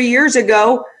 23 years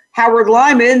ago. Howard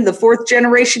Lyman, the fourth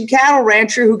generation cattle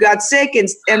rancher who got sick and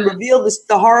revealed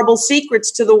the horrible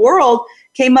secrets to the world,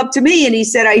 came up to me and he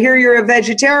said, I hear you're a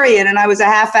vegetarian. And I was a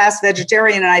half-assed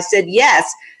vegetarian. And I said,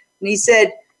 yes. And he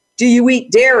said, do you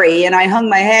eat dairy? And I hung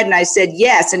my head and I said,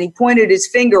 yes. And he pointed his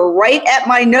finger right at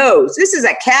my nose. This is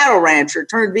a cattle rancher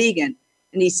turned vegan.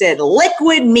 And he said,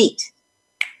 liquid meat.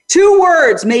 2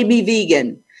 words made me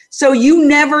vegan. So you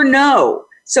never know.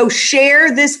 So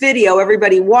share this video.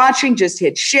 Everybody watching, just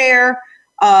hit share.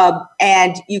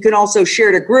 And you can also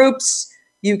share to groups.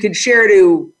 You can share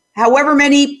to however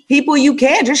many people you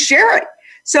can. Just share it.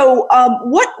 So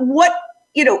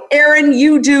Erin,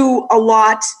 you do a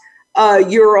lot.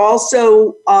 You're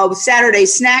also Saturday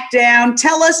Snack Down.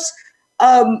 Tell us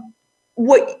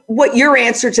what your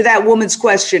answer to that woman's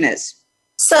question is.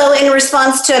 So in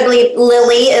response to, I believe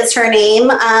Lily is her name,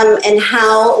 and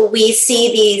how we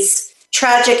see these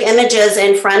tragic images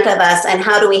in front of us and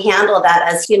how do we handle that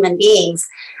as human beings.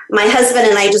 My husband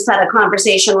and I just had a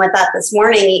conversation with that this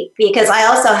morning because I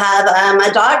also have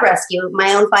a dog rescue,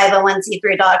 my own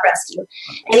 501c3 dog rescue.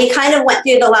 And he kind of went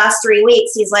through the last 3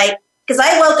 weeks. He's like, because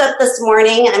I woke up this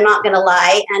morning, I'm not going to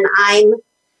lie, and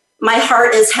my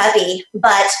heart is heavy.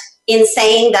 But in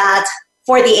saying that,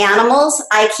 for the animals,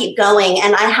 I keep going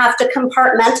and I have to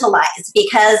compartmentalize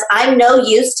because I'm no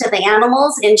use to the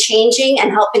animals in changing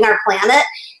and helping our planet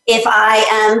if I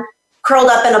am curled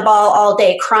up in a ball all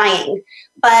day crying.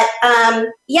 But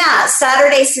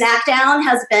Saturday Snack Down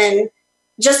has been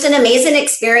just an amazing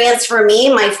experience for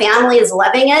me. My family is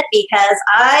loving it because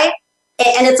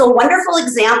and it's a wonderful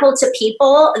example to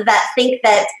people that think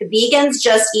that vegans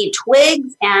just eat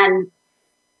twigs and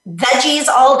veggies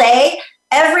all day.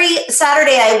 Every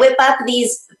Saturday I whip up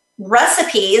these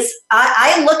recipes.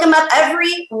 I look them up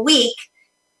every week,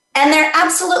 and they're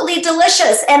absolutely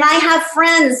delicious. And I have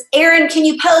friends, Aaron, can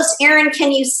you post? Aaron,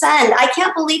 can you send? I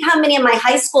can't believe how many of my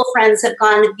high school friends have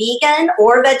gone vegan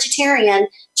or vegetarian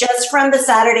just from the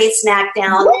Saturday Snack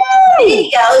Down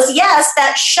videos, yes,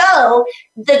 that show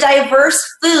the diverse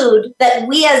food that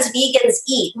we as vegans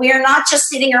eat. We are not just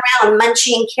sitting around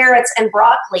munching carrots and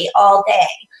broccoli all day.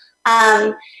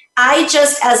 I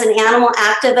just, as an animal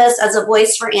activist, as a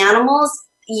voice for animals,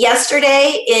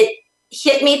 yesterday it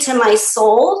hit me to my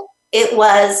soul. It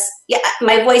was,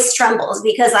 my voice trembles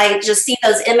because I just see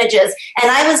those images.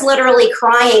 And I was literally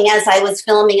crying as I was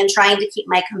filming and trying to keep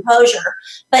my composure.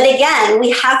 But again,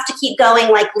 we have to keep going,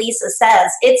 like Lisa says.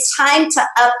 It's time to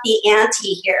up the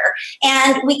ante here.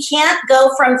 And we can't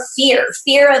go from fear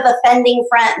of offending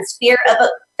friends, fear of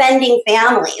offending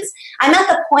families. I'm at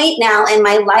the point now in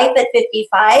my life at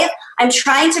 55, I'm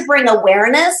trying to bring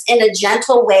awareness in a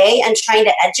gentle way and trying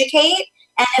to educate.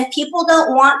 And if people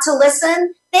don't want to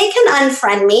listen, they can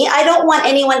unfriend me. I don't want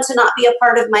anyone to not be a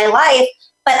part of my life,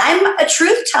 but I'm a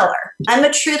truth teller. I'm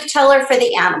a truth teller for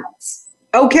the animals.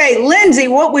 Okay, Lindsay,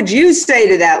 what would you say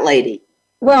to that lady?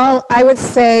 Well, I would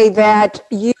say that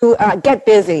you get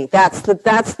busy. That's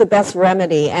the best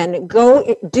remedy. And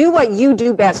go do what you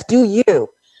do best. Do you.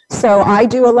 So I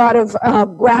do a lot of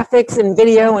graphics and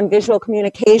video and visual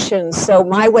communications. So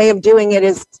my way of doing it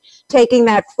is taking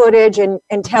that footage and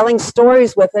telling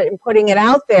stories with it and putting it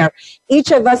out there.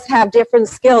 Each of us have different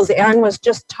skills. Erin was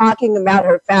just talking about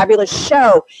her fabulous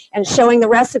show and showing the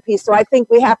recipes. So I think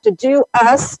we have to do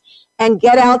us and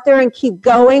get out there and keep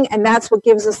going. And that's what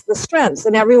gives us the strength.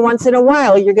 And every once in a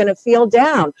while, you're going to feel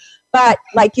down. But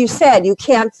like you said, you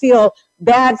can't feel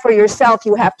bad for yourself.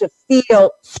 You have to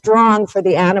feel strong for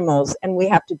the animals. And we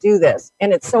have to do this.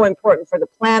 And it's so important for the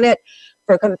planet,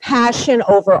 for compassion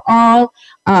overall,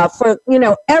 for,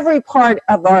 every part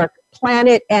of our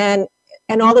planet and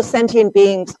all the sentient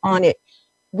beings on it.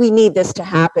 We need this to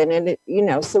happen.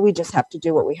 And, so we just have to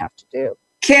do what we have to do.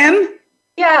 Kim?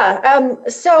 Yeah,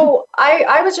 so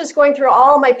I was just going through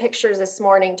all my pictures this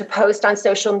morning to post on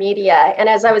social media. And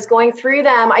as I was going through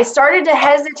them, I started to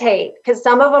hesitate because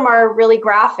some of them are really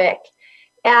graphic.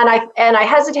 And I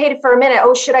hesitated for a minute.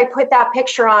 Oh, should I put that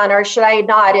picture on or should I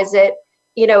not? Is it,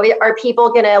 are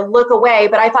people going to look away?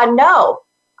 But I thought, no,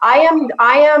 I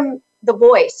am the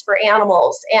voice for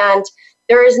animals. And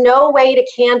there is no way to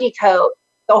candy coat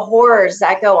the horrors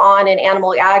that go on in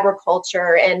animal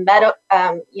agriculture and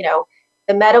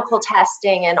the medical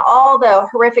testing and all the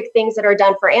horrific things that are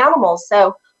done for animals.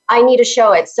 So I need to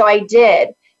show it. So I did.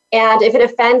 And if it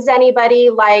offends anybody,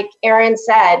 like Erin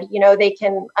said, they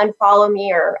can unfollow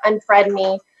me or unfriend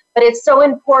me. But it's so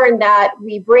important that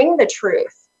we bring the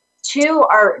truth to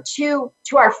our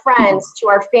friends, to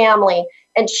our family,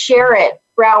 and share it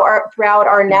throughout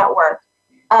our network.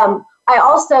 I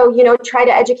also, try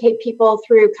to educate people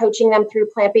through coaching them through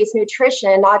plant-based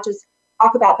nutrition, not just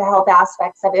talk about the health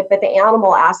aspects of it, but the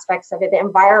animal aspects of it, the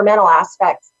environmental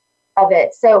aspects of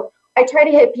it. So I try to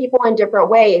hit people in different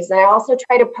ways. And I also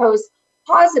try to post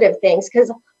positive things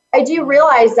because I do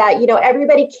realize that,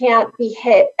 everybody can't be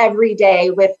hit every day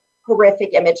with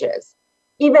horrific images.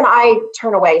 Even I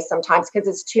turn away sometimes because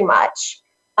it's too much.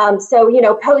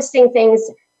 So, posting things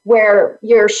where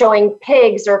you're showing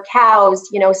pigs or cows,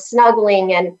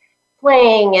 snuggling and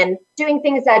playing and doing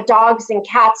things that dogs and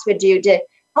cats would do to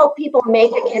help people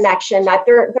make a connection that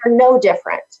they're no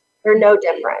different. They're no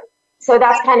different. So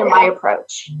that's kind of my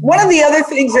approach. One of the other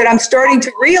things that I'm starting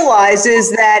to realize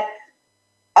is that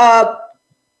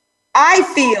I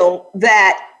feel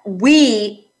that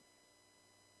we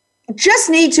just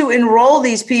need to enroll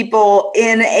these people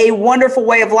in a wonderful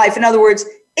way of life. In other words,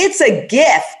 it's a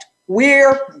gift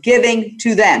we're giving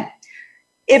to them.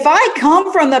 If I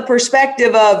come from the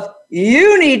perspective of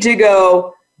you need to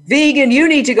go vegan, you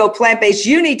need to go plant-based,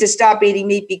 you need to stop eating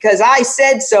meat because I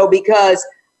said so, because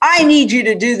I need you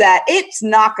to do that, it's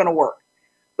not going to work.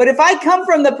 But if I come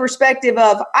from the perspective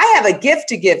of I have a gift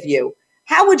to give you,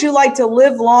 how would you like to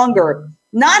live longer?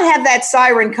 Not have that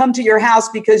siren come to your house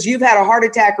because you've had a heart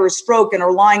attack or a stroke and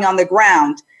are lying on the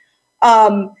ground,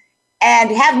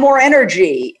 and have more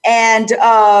energy and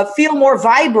feel more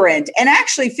vibrant and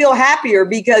actually feel happier,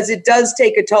 because it does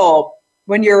take a toll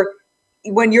when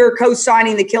you're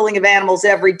co-signing the killing of animals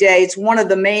every day. It's one of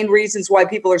the main reasons why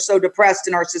people are so depressed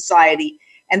in our society,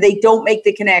 and they don't make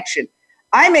the connection.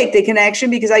 I make the connection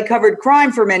because I covered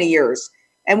crime for many years.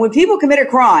 And when people commit a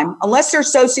crime, unless they're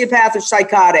sociopath or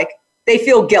psychotic, they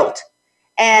feel guilt.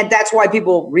 And that's why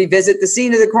people revisit the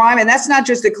scene of the crime. And that's not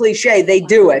just a cliche, they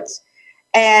do it.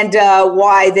 And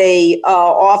why they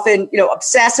often,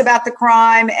 obsess about the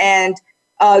crime, and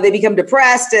they become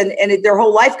depressed, and their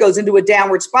whole life goes into a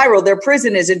downward spiral. Their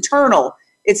prison is internal.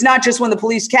 It's not just when the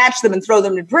police catch them and throw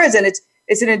them in prison.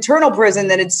 It's an internal prison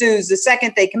that ensues the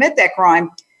second they commit that crime.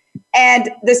 And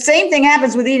the same thing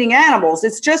happens with eating animals.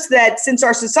 It's just that since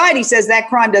our society says that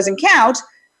crime doesn't count,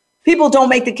 people don't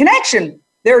make the connection.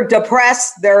 They're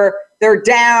depressed. They're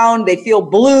down. They feel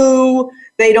blue.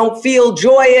 They don't feel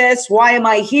joyous. Why am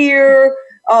I here?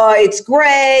 It's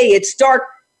gray. It's dark.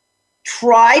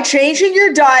 Try changing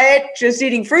your diet, just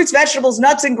eating fruits, vegetables,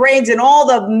 nuts, and grains, and all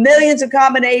the millions of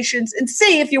combinations, and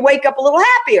see if you wake up a little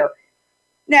happier.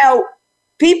 Now,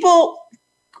 people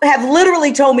have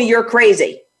literally told me you're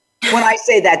crazy when I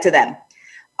say that to them.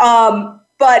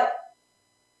 But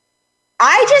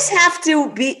I just have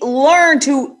to learn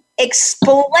to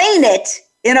explain it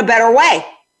in a better way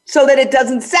so that it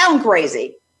doesn't sound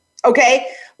crazy. Okay?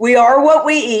 We are what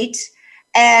we eat.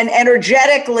 And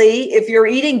energetically, if you're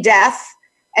eating death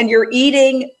and you're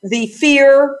eating the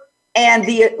fear and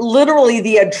literally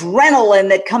the adrenaline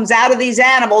that comes out of these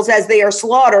animals as they are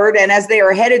slaughtered and as they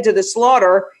are headed to the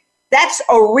slaughter, that's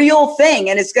a real thing,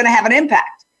 and it's going to have an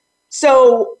impact.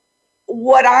 So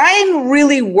what I'm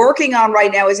really working on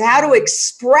right now is how to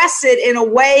express it in a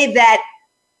way that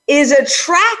is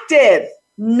attractive,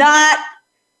 not,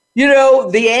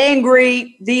 the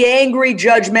angry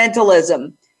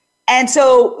judgmentalism. And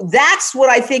so that's what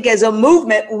I think as a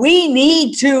movement we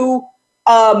need to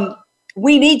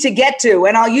get to.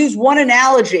 And I'll use one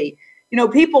analogy.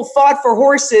 People fought for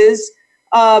horses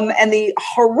and the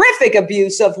horrific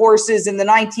abuse of horses in the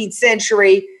 19th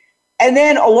century. And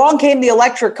then along came the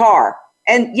electric car.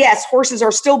 And yes, horses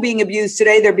are still being abused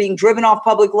today. They're being driven off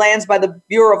public lands by the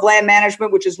Bureau of Land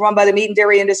Management, which is run by the meat and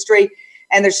dairy industry.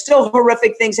 And there's still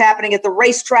horrific things happening at the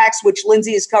racetracks, which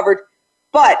Lindsay has covered.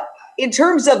 But in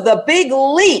terms of the big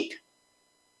leap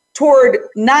toward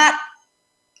not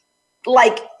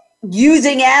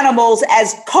using animals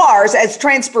as cars, as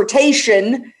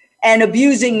transportation, and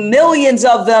abusing millions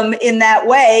of them in that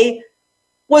way,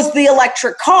 was the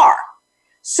electric car.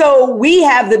 So we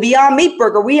have the Beyond Meat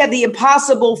burger. We have the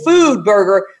Impossible Food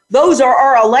burger. Those are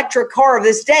our electric car of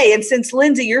this day. And since,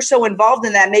 Lindsay, you're so involved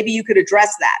in that, maybe you could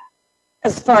address that.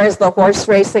 As far as the horse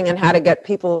racing and how to get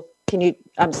people,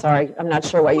 I'm sorry, I'm not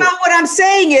sure what you... Well, what I'm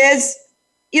saying is,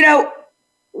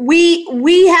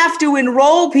 we have to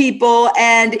enroll people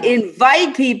and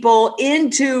invite people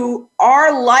into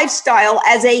our lifestyle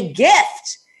as a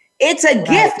gift. It's a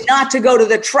gift not to go to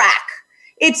the track.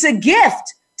 It's a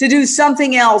gift to do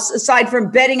something else aside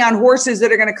from betting on horses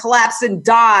that are going to collapse and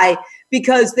die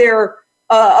because they're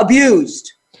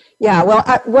abused. Yeah, well,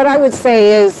 what I would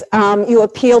say is you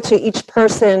appeal to each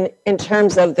person in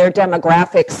terms of their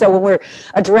demographics. So when we're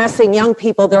addressing young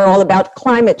people, they're all about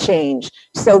climate change.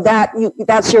 So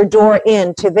that's your door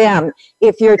in to them.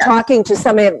 If you're talking to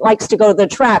somebody that likes to go to the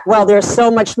track, well, there's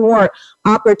so much more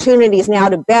opportunities now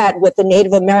to bet with the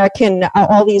Native American,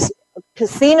 all these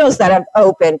casinos that have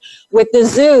opened. With the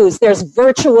zoos, there's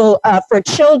virtual for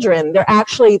children.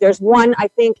 There's one, I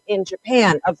think, in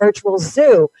Japan, a virtual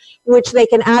zoo, which they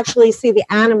can actually see the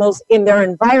animals in their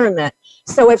environment.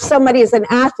 So if somebody is an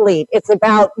athlete, it's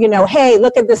about, hey,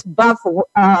 look at this buff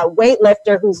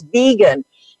weightlifter who's vegan.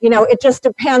 It just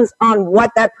depends on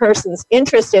what that person's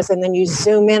interest is, and then you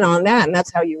zoom in on that, and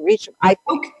that's how you reach them, I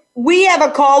think. Okay. We have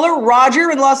a caller,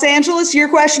 Roger in Los Angeles. Your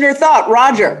question or thought,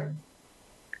 Roger?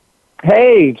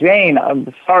 Hey, Jane,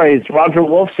 I'm sorry, it's Roger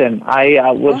Wolfson.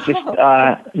 I was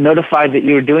just notified that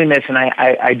you were doing this, and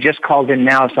I just called in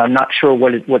now, so I'm not sure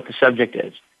what the subject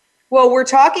is. Well, we're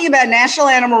talking about National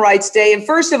Animal Rights Day, and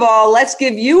first of all, let's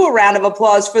give you a round of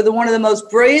applause for one of the most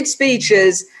brilliant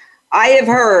speeches I have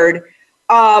heard.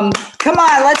 Come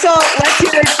on, let's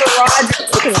hear it for Roger.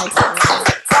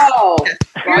 Oh,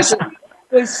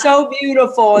 it was so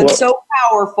beautiful and so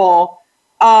powerful.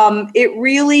 It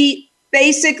really...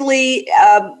 Basically,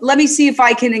 let me see if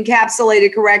I can encapsulate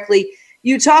it correctly.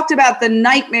 You talked about the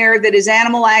nightmare that is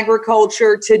animal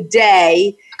agriculture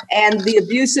today and the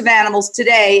abuse of animals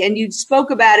today, and you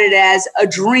spoke about it as a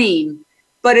dream,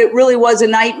 but it really was a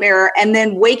nightmare. And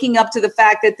then waking up to the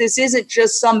fact that this isn't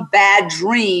just some bad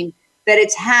dream, that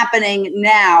it's happening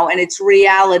now and it's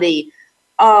reality.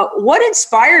 What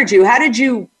inspired you? How did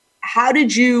you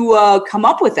come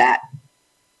up with that?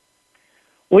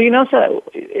 Well, so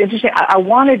interesting. I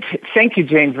wanted to thank you,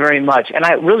 Jane, very much. And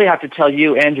I really have to tell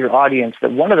you and your audience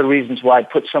that one of the reasons why I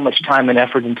put so much time and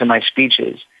effort into my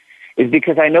speeches is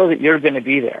because I know that you're going to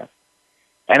be there.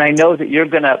 And I know that you're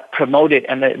going to promote it,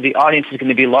 and the audience is going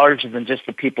to be larger than just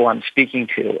the people I'm speaking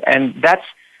to. And that's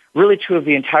really true of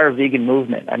the entire vegan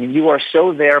movement. I mean, you are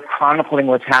so there chronicling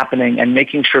what's happening and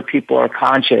making sure people are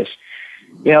conscious.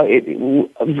 You know,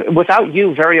 without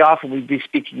you, very often we'd be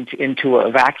speaking into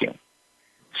a vacuum.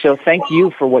 So thank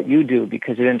you for what you do,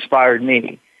 because it inspired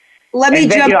me. Let me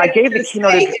jump in. I gave the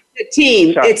keynote. It's a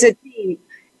team. Sorry. It's a team.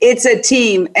 It's a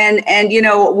team. And, you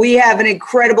know, we have an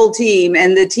incredible team,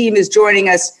 and the team is joining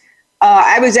us.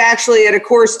 I was actually at a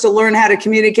course to learn how to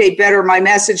communicate better my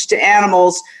message to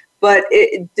animals, but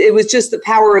it was just the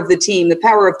power of the team, the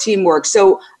power of teamwork.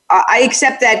 So I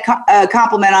accept that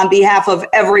compliment on behalf of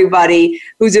everybody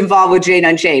who's involved with Jane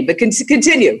Unchained. But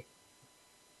continue.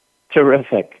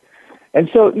 Terrific.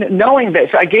 And so knowing this,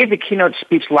 I gave the keynote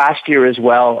speech last year as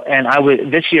well, and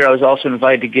this year I was also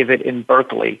invited to give it in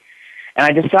Berkeley. And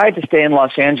I decided to stay in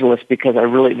Los Angeles because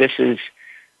this is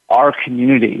our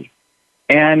community.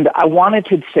 And I wanted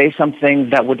to say something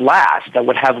that would last, that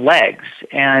would have legs.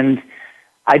 And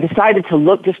I decided to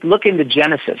look into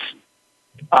Genesis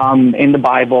in the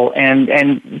Bible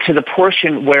and to the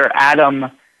portion where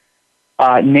Adam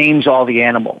names all the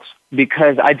animals.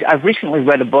 Because I've recently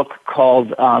read a book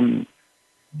called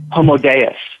Homo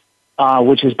Deus,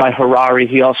 which is by Harari.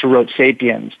 He also wrote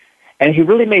Sapiens. And he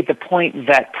really made the point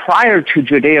that prior to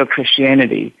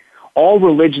Judeo-Christianity, all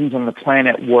religions on the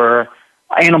planet were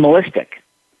animalistic.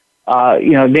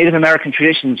 Native American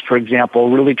traditions, for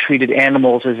example, really treated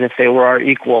animals as if they were our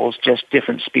equals, just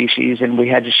different species, and we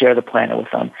had to share the planet with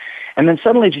them. And then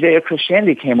suddenly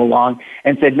Judeo-Christianity came along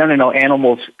and said, no,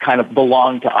 animals kind of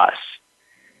belong to us.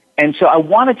 And so I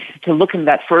wanted to look into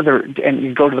that further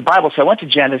and go to the Bible. So I went to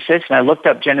Genesis, and I looked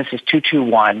up Genesis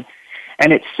 2:2-1,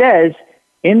 and it says,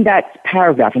 in that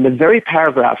paragraph, in the very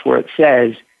paragraph where it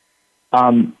says,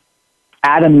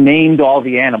 Adam named all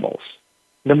the animals.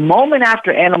 The moment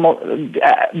after Adam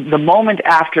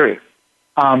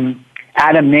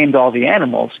named all the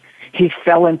animals, he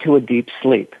fell into a deep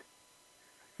sleep.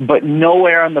 But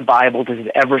nowhere in the Bible does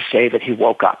it ever say that he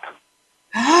woke up.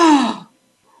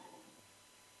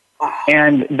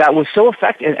 And that was so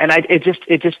effective, and it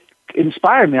just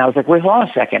inspired me. I was like, wait, hold on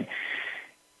a second.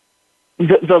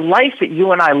 The life that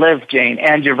you and I live, Jane,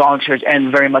 and your volunteers,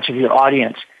 and very much of your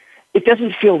audience, it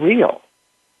doesn't feel real.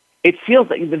 It feels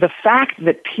like the fact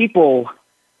that people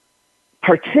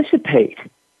participate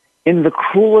in the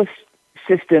cruelest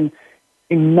system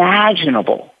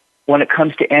imaginable when it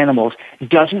comes to animals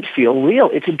doesn't feel real.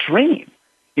 It's a dream.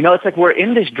 You know, it's like we're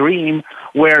in this dream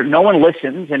where no one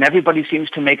listens and everybody seems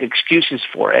to make excuses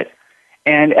for it.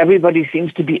 And everybody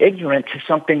seems to be ignorant to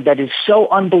something that is so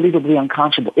unbelievably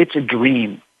unconscionable. It's a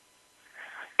dream.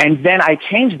 And then I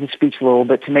changed the speech a little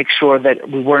bit to make sure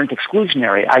that we weren't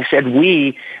exclusionary. I said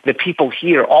we, the people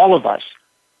here, all of us,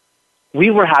 we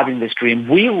were having this dream.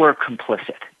 We were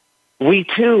complicit. We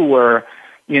too were,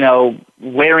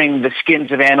 wearing the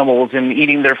skins of animals and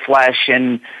eating their flesh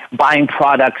and buying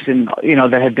products and,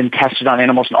 that had been tested on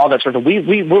animals and all that sort of.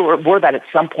 We were that at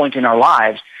some point in our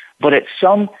lives, but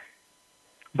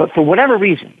for whatever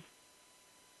reason,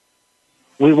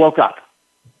 we woke up.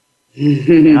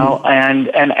 And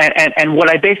what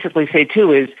I basically say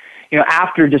too is,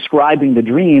 after describing the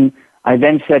dream, I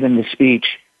then said in the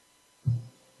speech,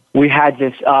 we had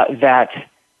this, that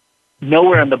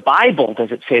nowhere in the Bible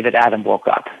does it say that Adam woke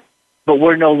up, but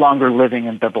we're no longer living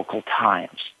in biblical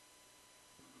times.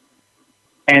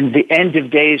 And the end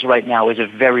of days right now is a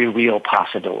very real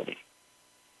possibility.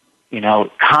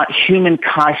 Human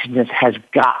consciousness has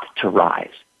got to rise.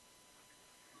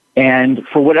 And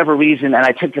for whatever reason, and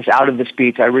I took this out of the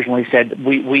speech, I originally said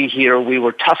we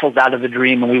were tussled out of the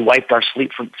dream and we wiped our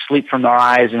sleep from our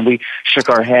eyes and we shook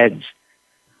our heads.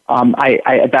 I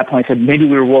at that point said maybe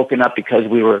we were woken up because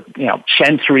we were,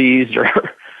 chantries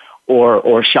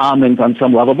or shamans on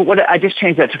some level. But I just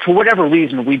changed that to, for whatever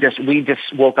reason, we just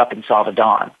woke up and saw the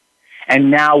dawn.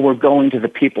 And now we're going to the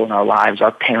people in our lives,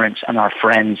 our parents and our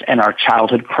friends and our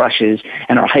childhood crushes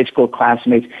and our high school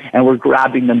classmates, and we're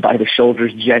grabbing them by the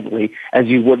shoulders gently as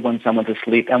you would when someone's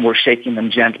asleep, and we're shaking them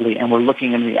gently, and we're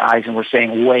looking in the eyes and we're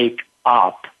saying, wake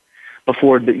up,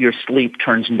 before your sleep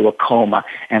turns into a coma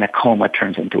and a coma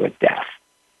turns into a death.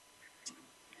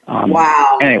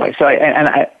 Wow. Anyway, so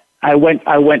I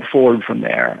went forward from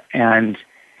there, and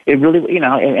it really,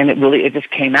 it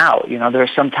just came out. There are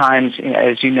sometimes,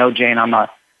 as you know, Jane, I'm a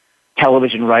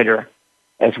television writer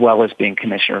as well as being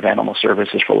commissioner of animal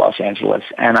services for Los Angeles,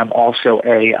 and I'm also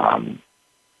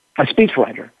a speech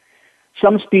writer.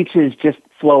 Some speeches just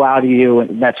flow out of you,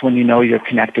 and that's when you know you're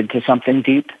connected to something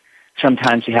deep.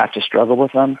 Sometimes you have to struggle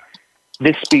with them.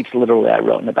 This speech, literally, I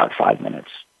wrote in about 5 minutes.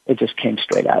 It just came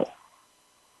straight out.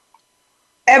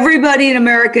 Everybody in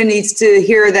America needs to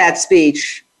hear that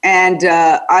speech. And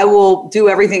I will do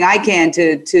everything I can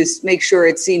to make sure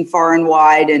it's seen far and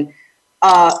wide. And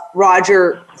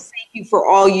Roger, thank you for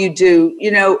all you do.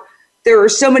 You know, there are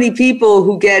so many people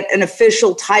who get an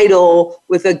official title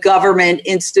with a government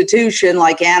institution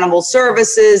like Animal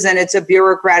Services, and it's a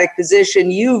bureaucratic position.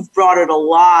 You've brought it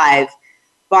alive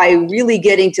by really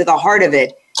getting to the heart of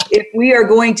it. If we are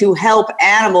going to help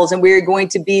animals and we are going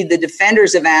to be the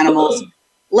defenders of animals,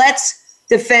 let's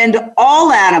defend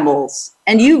all animals.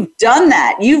 And you've done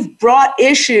that. You've brought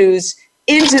issues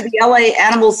into the LA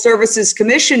Animal Services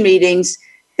Commission meetings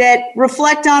that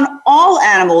reflect on all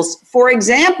animals. For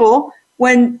example,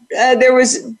 when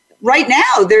there's an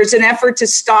effort to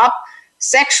stop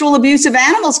sexual abuse of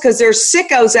animals because there's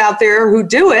sickos out there who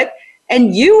do it.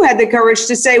 And you had the courage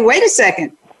to say, wait a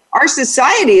second, our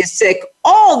society is sick.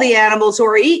 All the animals who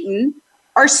are eaten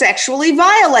are sexually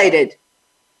violated.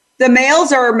 The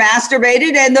males are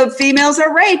masturbated and the females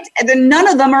are raped, and then none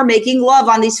of them are making love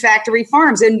on these factory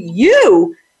farms. And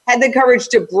you had the courage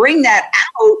to bring that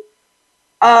out.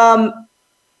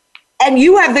 And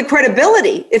you have the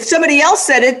credibility. If somebody else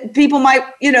said it, people might,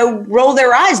 roll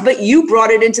their eyes, but you brought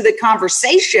it into the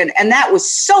conversation, and that was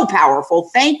so powerful.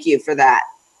 Thank you for that.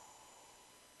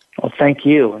 Well, thank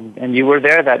you. And you were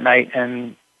there that night,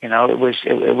 and, it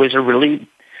was a really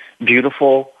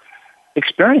beautiful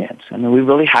experience. I mean, we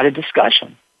really had a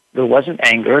discussion. There wasn't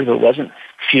anger. There wasn't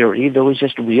fury. There was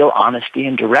just real honesty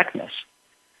and directness.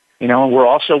 And we're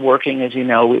also working, as you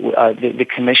know, the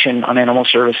Commission on Animal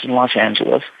Services in Los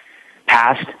Angeles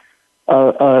passed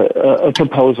a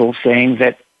proposal saying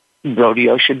that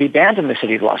rodeo should be banned in the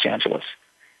city of Los Angeles.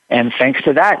 And thanks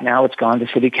to that, now it's gone to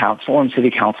City Council, and City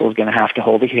Council is going to have to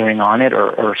hold a hearing on it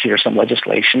or hear some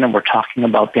legislation, and we're talking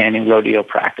about banning rodeo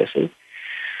practices.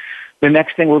 The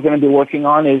next thing we're going to be working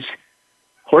on is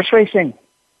horse racing,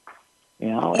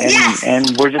 Yes!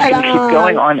 and we're just going to keep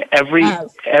going on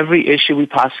every issue we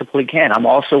possibly can. I'm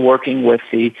also working with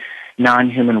the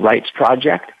Non-Human Rights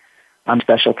Project. I'm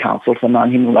special counsel for the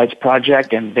Non-Human Rights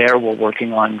Project, and there we're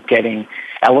working on getting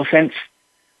elephants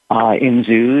in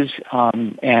zoos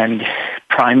and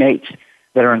primates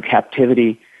that are in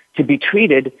captivity to be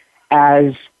treated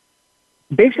as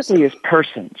basically as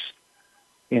persons,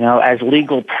 as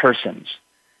legal persons.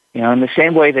 In the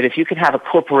same way that if you can have a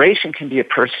corporation can be a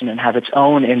person and have its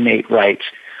own innate rights,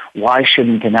 why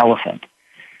shouldn't an elephant?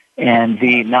 And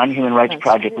the Non-Human Rights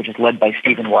Project, which is led by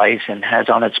Stephen Weiss and has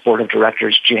on its board of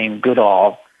directors Jane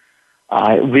Goodall,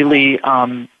 really,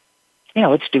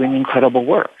 it's doing incredible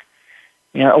work.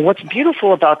 What's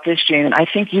beautiful about this, Jane, and I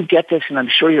think you get this, and I'm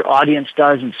sure your audience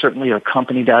does, and certainly your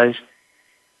company does,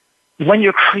 when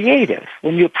you're creative,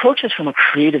 when you approach this from a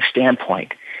creative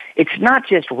standpoint, it's not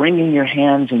just wringing your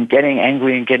hands and getting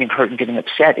angry and getting hurt and getting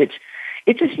upset. It's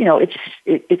just,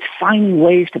 it's finding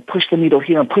ways to push the needle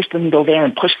here and push the needle there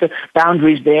and push the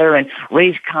boundaries there and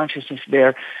raise consciousness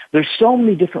there. There's so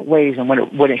many different ways, and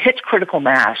when it hits critical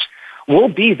mass, we'll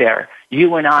be there,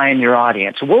 you and I and your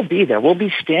audience. We'll be there. We'll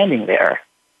be standing there.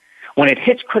 When it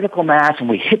hits critical mass and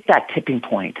we hit that tipping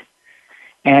point,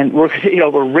 and we'll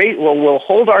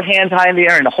hold our hands high in the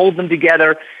air and hold them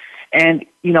together, and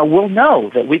we'll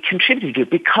know that we contributed to it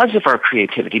because of our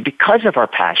creativity, because of our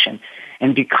passion,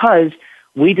 and because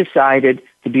we decided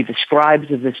to be the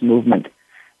scribes of this movement.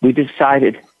 We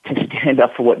decided to stand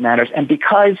up for what matters, and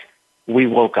because we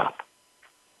woke up.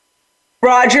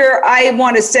 Roger, I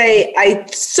want to say I'm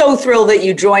so thrilled that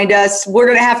you joined us. We're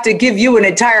going to have to give you an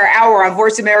entire hour on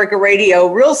Voice America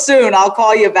Radio real soon. I'll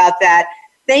call you about that.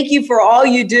 Thank you for all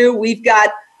you do. We've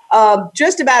got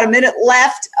just about a minute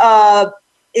left.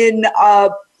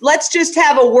 Let's just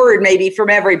have a word maybe from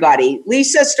everybody.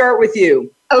 Lisa, start with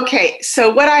you. Okay, so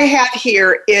what I have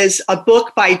here is a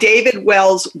book by David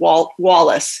Wells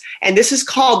Wallace, and this is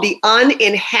called The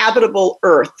Uninhabitable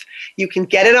Earth. You can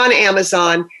get it on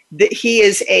Amazon. He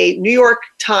is a New York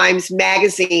Times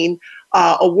Magazine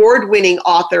award-winning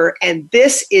author, and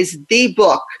this is the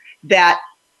book that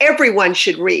everyone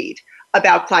should read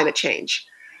about climate change.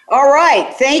 All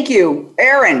right, thank you.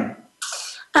 Erin.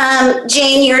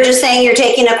 Jane, you're just saying you're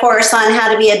taking a course on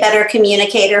how to be a better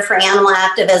communicator for animal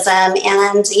activism.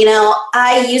 And,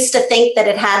 I used to think that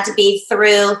it had to be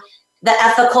through the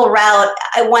ethical route.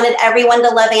 I wanted everyone to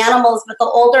love animals, but the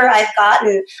older I've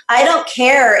gotten, I don't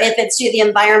care if it's through the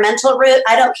environmental route.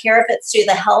 I don't care if it's through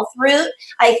the health route.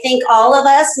 I think all of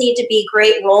us need to be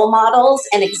great role models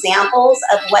and examples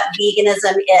of what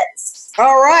veganism is.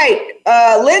 All right.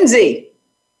 Lindsay.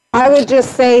 I would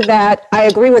just say that I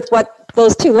agree with what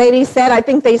those two ladies said. I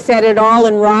think they said it all,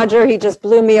 and Roger, he just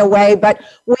blew me away. But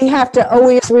we have to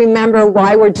always remember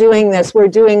why we're doing this. We're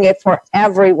doing it for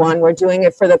everyone. We're doing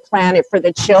it for the planet, for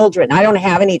the children. I don't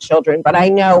have any children, but I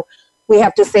know we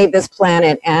have to save this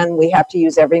planet, and we have to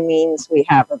use every means we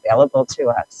have available to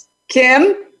us.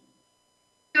 Kim?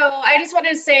 So I just wanted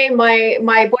to say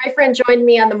my boyfriend joined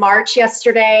me on the march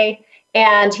yesterday,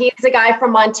 and he's a guy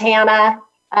from Montana,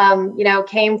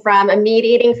 came from a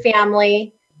meat-eating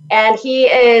family, and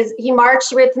he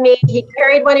marched with me. He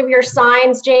carried one of your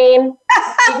signs, Jane.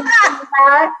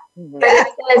 That? But it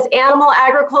says, animal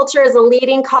agriculture is a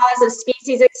leading cause of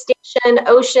species extinction,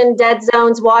 ocean dead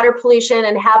zones, water pollution,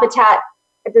 and habitat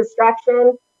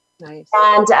destruction. Nice.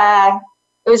 And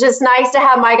it was just nice to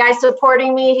have my guy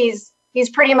supporting me. He's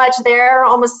pretty much there,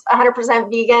 almost 100%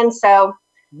 vegan. So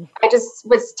I just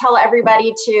would tell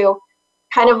everybody to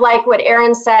kind of like what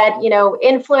Erin said,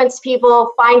 influence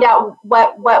people, find out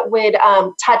what would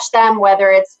touch them,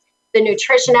 whether it's the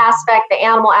nutrition aspect, the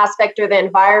animal aspect, or the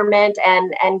environment,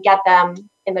 and get them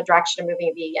in the direction of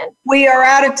moving vegan. We are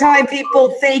out of time,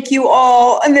 people. Thank you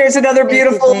all. And there's another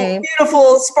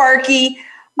beautiful Sparky.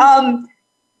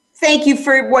 Thank you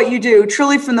for what you do.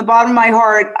 Truly, from the bottom of my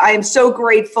heart, I am so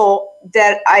grateful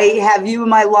that I have you in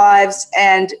my lives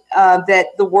and that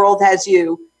the world has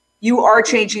you. You are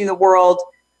changing the world.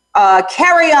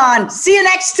 Carry on. See you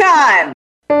next time.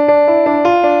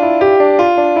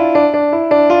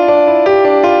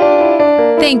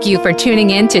 Thank you for tuning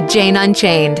in to Jane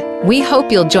Unchained. We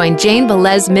hope you'll join Jane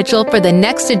Velez Mitchell for the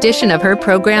next edition of her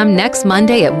program next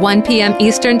Monday at 1 p.m.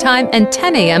 Eastern Time and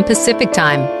 10 a.m. Pacific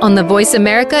Time on the Voice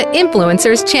America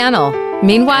Influencers channel.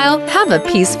 Meanwhile, have a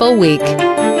peaceful week.